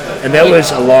out. And that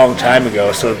was a long time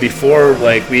ago. So before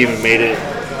we even made it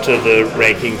to the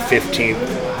ranking 15th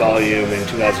volume in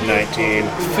 2019.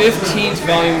 15th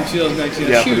volume in 2019. That's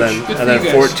Yep, huge. and Good for then you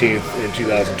guys. 14th in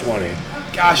 2020.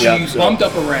 Gosh, Yep, you so- bumped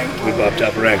up a rank. We bumped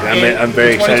up a rank. And I'm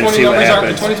very the excited to 2020 see what numbers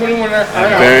aren't happens. the 2021 are. I'm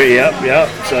very, yep.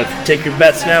 So take your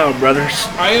bets now, brothers.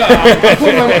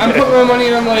 I'm putting my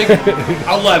money on like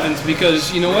 11th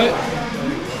because you know what?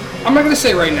 I'm not going to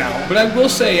say right now, but I will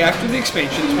say after the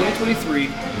expansion, 2023.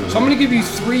 So I'm going to give you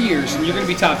 3 years, and you're going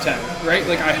to be top 10, right?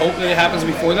 Like I hope that it happens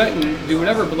before that and do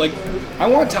whatever. But like, I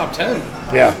want top 10.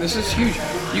 Yeah. This is huge.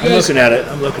 You I'm guys looking at it.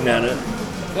 I'm looking at it.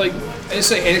 like. I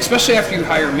say, and especially after you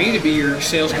hire me to be your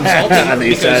sales consultant. On the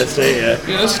east side of the state, yeah.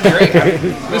 You know, this is great.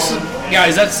 This is,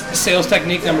 guys, that's sales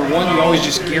technique number one. You always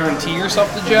just guarantee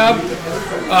yourself the job.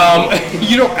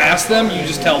 You don't ask them, you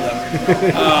just tell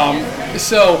them.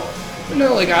 So,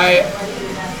 no, like I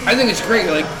think it's great.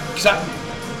 Like, cause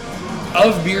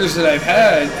of beers that I've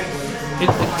had, it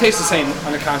tastes the same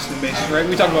on a constant basis, right?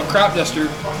 We talk about Crop Duster,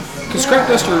 because Crop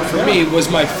Duster for me was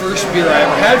my first beer I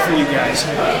ever had from you guys.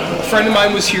 A friend of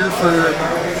mine was here for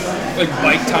like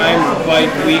bike time or bike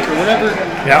week or whatever.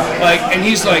 Yeah. Like, and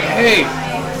he's like, hey,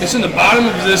 it's in the bottom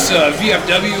of this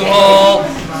VFW hall,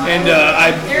 and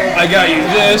I got you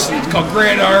this, and it's called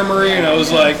Grand Armory, and I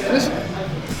was like,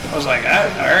 all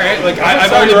right. Like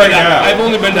I've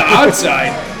only been to outside.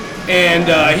 And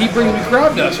he brings me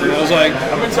Crop Duster, and I was like,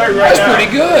 I'm gonna tell you right that's now.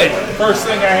 pretty good. First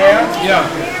thing I have,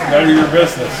 Yeah. none of your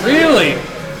business. Really?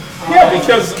 Yeah,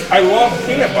 because I love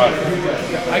peanut butter,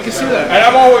 I can see that. and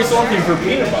I'm always looking for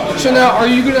peanut butter. So now, are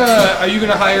you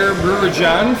gonna hire Brewer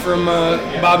John from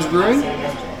Bob's Brewing?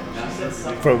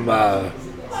 From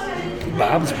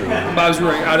Bob's Brewing. Bob's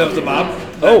Brewing out of the Bob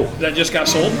Oh, that just got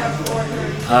sold.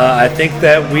 I think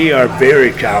that we are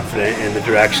very confident in the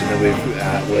direction that we've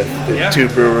at with the Yeah. two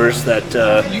brewers that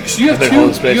So you have been two.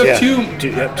 holding space. You have Yeah.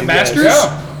 two two masters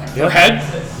guys. or head.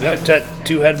 Yep,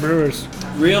 two head brewers.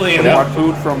 Really? You want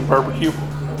food from barbecue?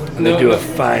 And they do a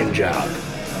fine job.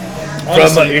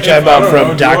 Honestly, You're talking I about don't from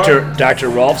know, Dr.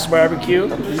 Rolf's Barbecue.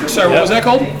 Sorry, what was that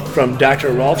called? From Dr.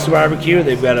 Rolf's Barbecue,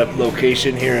 they've got a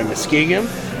location here in Muskegon,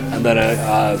 and then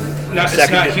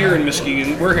It's not here in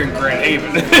Muskegon. We're here in Grand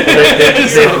Haven.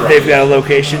 They've got a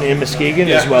location in Muskegon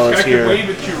as well as I can here wave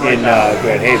at you right in now.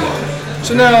 Grand Haven.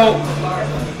 So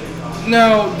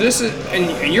now this is,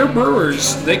 and your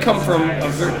brewers, they come from a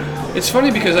very, it's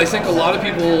funny because I think a lot of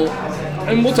people,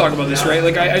 and we'll talk about this, right?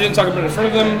 Like I didn't talk about it in front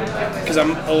of them because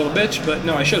I'm a little bitch, but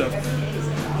no, I should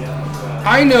have.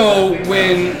 I know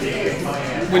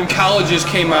when colleges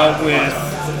came out with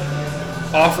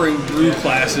offering brew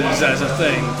classes as a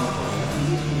thing,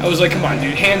 I was like, come on,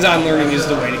 dude, hands-on learning is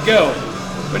the way to go.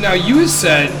 But now you had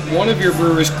said one of your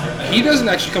brewers, he doesn't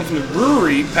actually come from the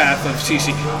brewery path of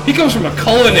CC. He comes from a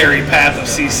culinary path of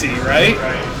CC, right?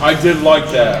 I did like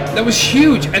that. That was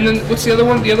huge. And then what's the other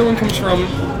one? The other one comes from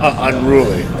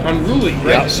Unruly. Unruly, right?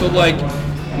 Yeah. So like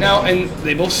now, and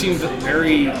they both seem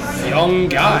very young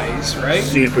guys, right?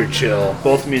 Super chill.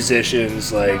 Both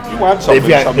musicians, like You want something, they've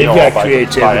got something they've to got buy- buy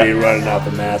creativity it. running out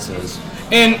the masses.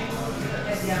 And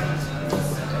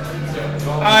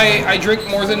I drink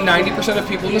more than 90% of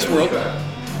people in this world.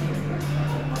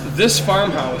 This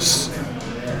farmhouse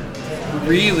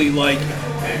really, like,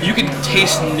 you can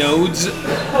taste nodes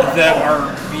that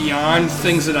are beyond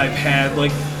things that I've had.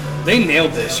 Like, they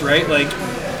nailed this, right? Like,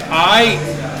 I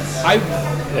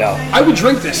would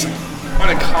drink this on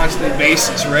a constant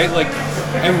basis, right? Like,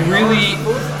 and really,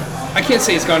 I can't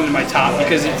say it's gone into my top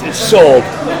because it's Sold.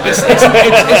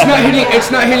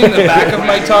 it's not hitting the back of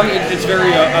my tongue. It's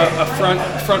very a front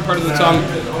part of the tongue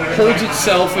holds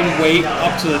itself in weight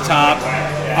up to the top.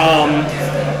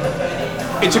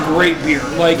 It's a great beer.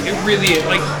 Like it really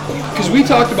like because we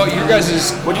talked about your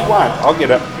guys' What do you want? I'll get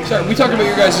it. sorry we talked about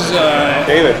your guys'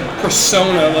 David.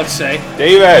 persona. Let's say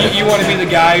David. you want to be the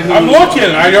guy who I'm looking.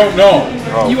 I don't know.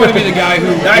 you want to be the guy who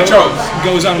Nachos.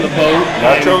 goes on the boat.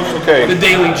 and Nachos? Okay. The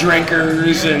daily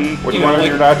drinkers and What do you want on like,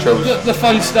 your nachos? The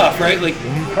fun stuff, right? Like,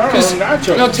 because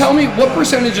nachos. now tell me what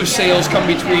percentage of sales come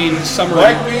between summer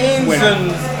Black and beans winter?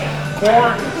 and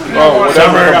corn. Oh, whatever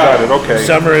Summer- comes out it. Okay.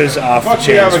 Summer is off the Fuck the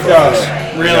chains for avocado. us.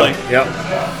 Really? Yep.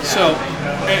 So,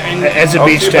 and As a I'll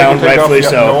beach see if I can town, take off rightfully the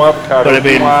so. no avocado. But I If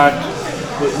you mean, want-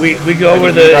 we go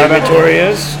where the got it. inventory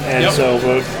is, and Yep. so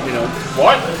we're,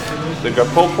 What? They've got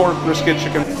pulled pork, brisket,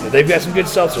 chicken. they've got some good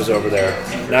seltzers over there.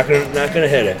 Not gonna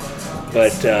hit it,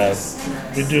 but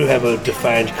we do have a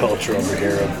defined culture over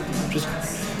here of just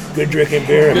good drinking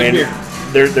beer. I Good mean,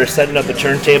 they're setting up the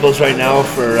turntables right now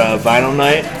for Vinyl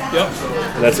Night. yep.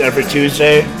 That's every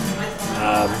Tuesday.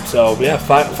 So yeah,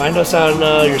 find us on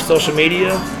your social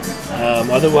media.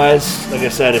 Otherwise, like I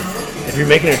said, if you're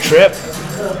making a trip,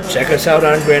 check us out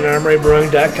on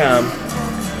GrandArmoryBrewing.com.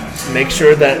 Make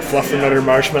sure that Fluffernutter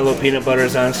Marshmallow Peanut Butter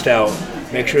is on stout.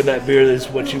 make sure that beer is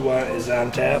what you want is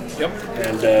on tap. Yep.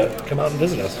 And come out and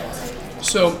visit us.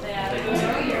 So,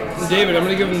 David, I'm going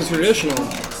to give them the traditional.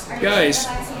 Guys,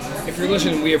 if you're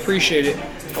listening, we appreciate it.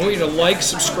 I want you to like,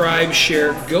 subscribe,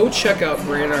 share. Go check out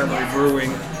Grand Armory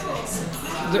Brewing.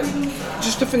 They're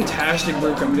just a fantastic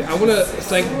brew company. I want to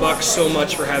thank Buck so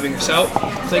much for having us out.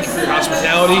 Thank you for your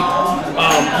hospitality.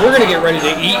 We're going to get ready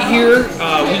to eat here.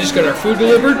 We just got our food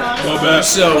delivered.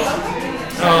 So,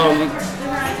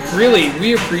 really,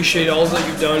 we appreciate all that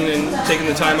you've done and taking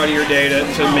the time out of your day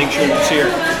to make sure it's here.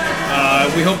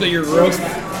 We hope that your growth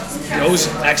goes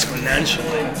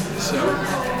exponentially. So,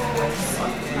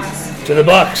 to the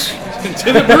Bucks.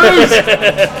 To the Brews.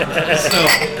 So,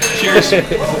 cheers.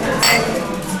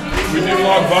 We do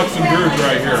love Bucks and Brews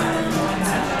right here.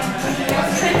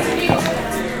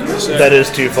 That is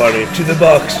too funny. To the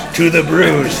Bucks. To the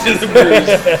Brews. To the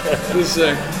Brews.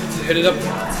 Let's hit it up.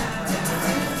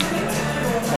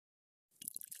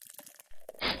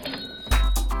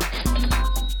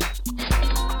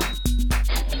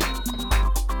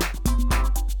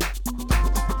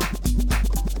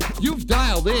 You've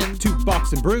dialed in To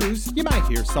Bucks and Brews, you might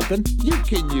hear something you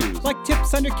can use. like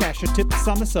tips on your cash or tips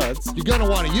on the suds. You're gonna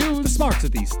want to The use smarts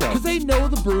of these stuff. because they know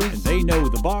the brews. And they know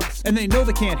the Bucks, and they know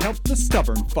they can't help the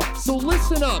stubborn fucks. So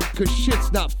listen up, cause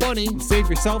shit's not funny. Save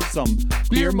yourself some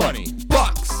Beer money,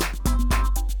 bucks,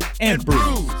 and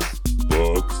brews.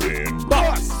 Bucks and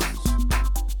Bucks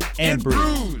Brews. and brews.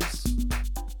 brews.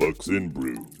 Bucks and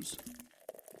Brews.